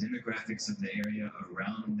data, the demographics of the area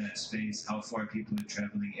around that space, how far people are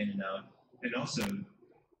traveling in and out, and also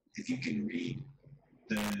if you can read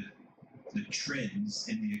the trends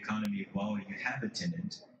in the economy while you have a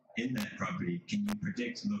tenant in that property, can you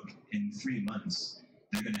predict, look, in 3 months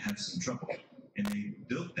they're going to have some trouble? And they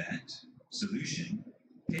built that solution,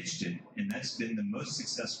 pitched it, and that's been the most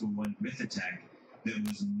successful one with Attack that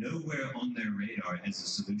was nowhere on their radar as a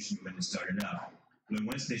solution when it started out. But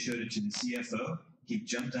once they showed it to the CFO, he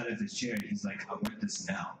jumped out of his chair. He's like, I want this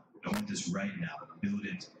now. I want this right now. Build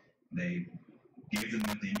it. They gave them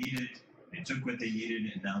what they needed. They took what they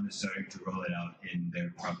needed, and now they're starting to roll it out in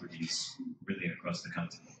their properties really across the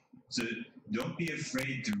continent. So don't be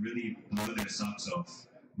afraid to really blow their socks off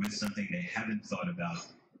with something they haven't thought about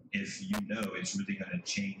if you know it's really going to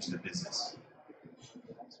change the business.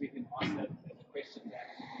 So we can ask that question that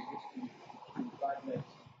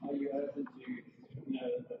are you open to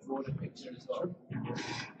the broader picture as well?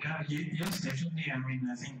 Yeah, yes, definitely. I mean,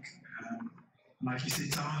 I think, like you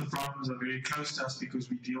said, some of the problems are very close to us because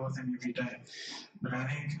we deal with them every day. But I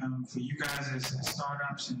think for you guys as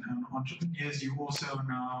startups and entrepreneurs, you also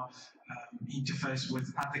now interface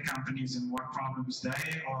with other companies and what problems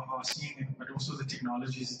they are seeing, but also the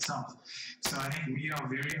technologies itself. So I think we are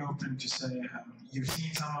very open to say, you've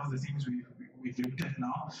seen some of the things we've looked at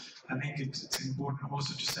now. I think it's important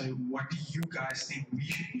also to say, what do you guys think we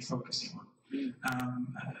should be focusing on?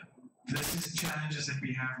 This is challenges that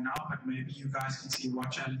we have now, but maybe you guys can see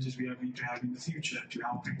what challenges we are going to have in the future to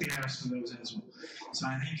help prepare us for those as well. So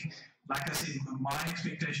I think, like I said, my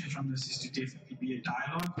expectation from this is to definitely be a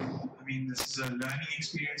dialogue. I mean, this is a learning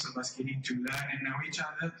experience of us getting to learn and know each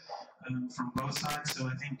other from both sides. So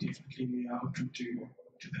I think definitely we are open to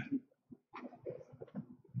that.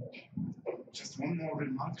 Just one more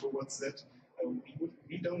remark towards that.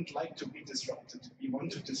 We don't like to be disrupted. We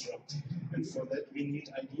want to disrupt. And for that, we need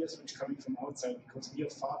ideas which are coming from outside because we are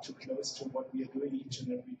far too close to what we are doing each and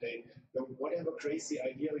every day. So whatever crazy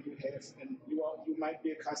idea you have, and you might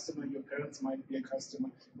be a customer, your parents might be a customer,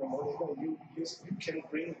 but whatever you can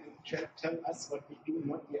bring and tell us what we do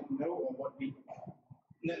not yet know or what we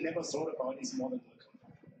never thought about is more than welcome.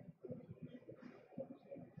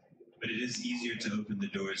 But it is easier to open the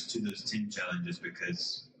doors to those 10 challenges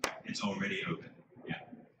because it's already open. Yeah.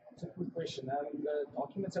 It's a good question. The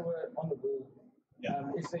documents that were on the wall,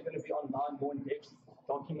 is there going to be online more in-depth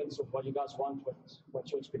documents of what you guys want,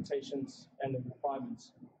 what's your expectations and the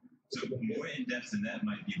requirements? So more in-depth than that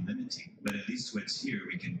might be limiting, but at least what's here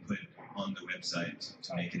we can put on the website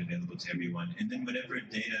to make it available to everyone. And then whatever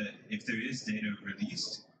data, if there is data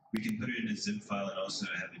released, we can put it in a zip file and also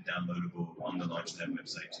have it downloadable on the LaunchLab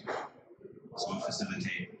website too. So we'll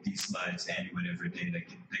facilitate these slides and whatever data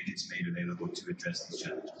that gets made available to address these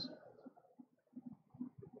challenges.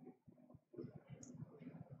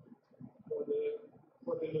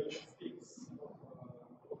 For the logistics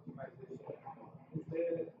optimization, is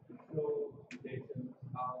there flow data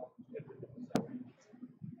how everything is arranged?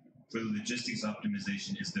 For the logistics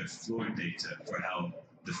optimization, is there floor data for how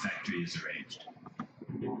the factory is arranged?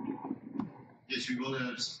 Yes, we will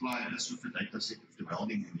supply a sort of data set of the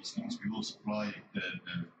welding and these things. We will supply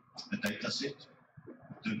the data set,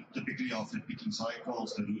 typically after picking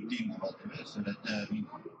cycles, the routing, whatever, so that that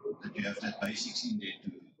you have that basics in there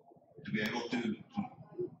to be able to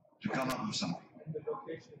come up with something. And the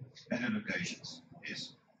locations. And the locations,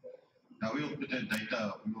 yes. Now we will put the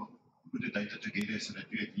data, we will put put the data together so that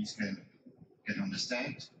you at least can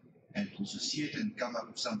understand and also see it and come up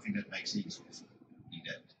with something that makes sense also in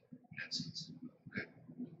that sense. Okay.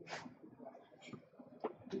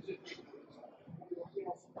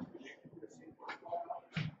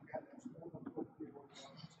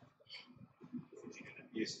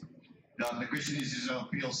 Yes. Now the question is our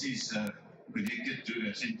PLCs connected to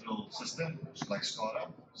a central system like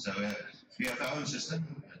SCADA? So we have our own system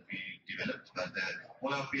that we developed, but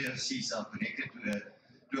all our PLCs are connected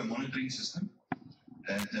to a monitoring system,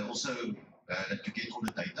 and also that you get all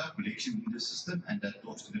the data collection in the system, and that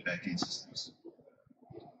talks to the backend systems.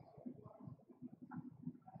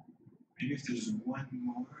 Maybe if there's one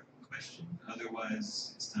more question,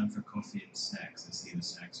 otherwise it's time for coffee and snacks. I see the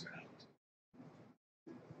snacks are out.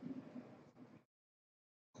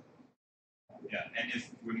 Yeah, and if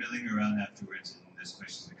we're milling around afterwards and there's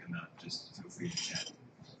questions that come out, just feel free to chat.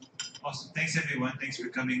 Awesome. Thanks, everyone. Thanks for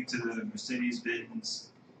coming to the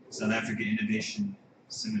Mercedes-Benz South Africa Innovation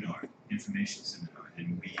Seminar, Information Seminar.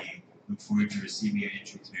 And we look forward to receiving your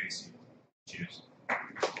entries very soon. Cheers.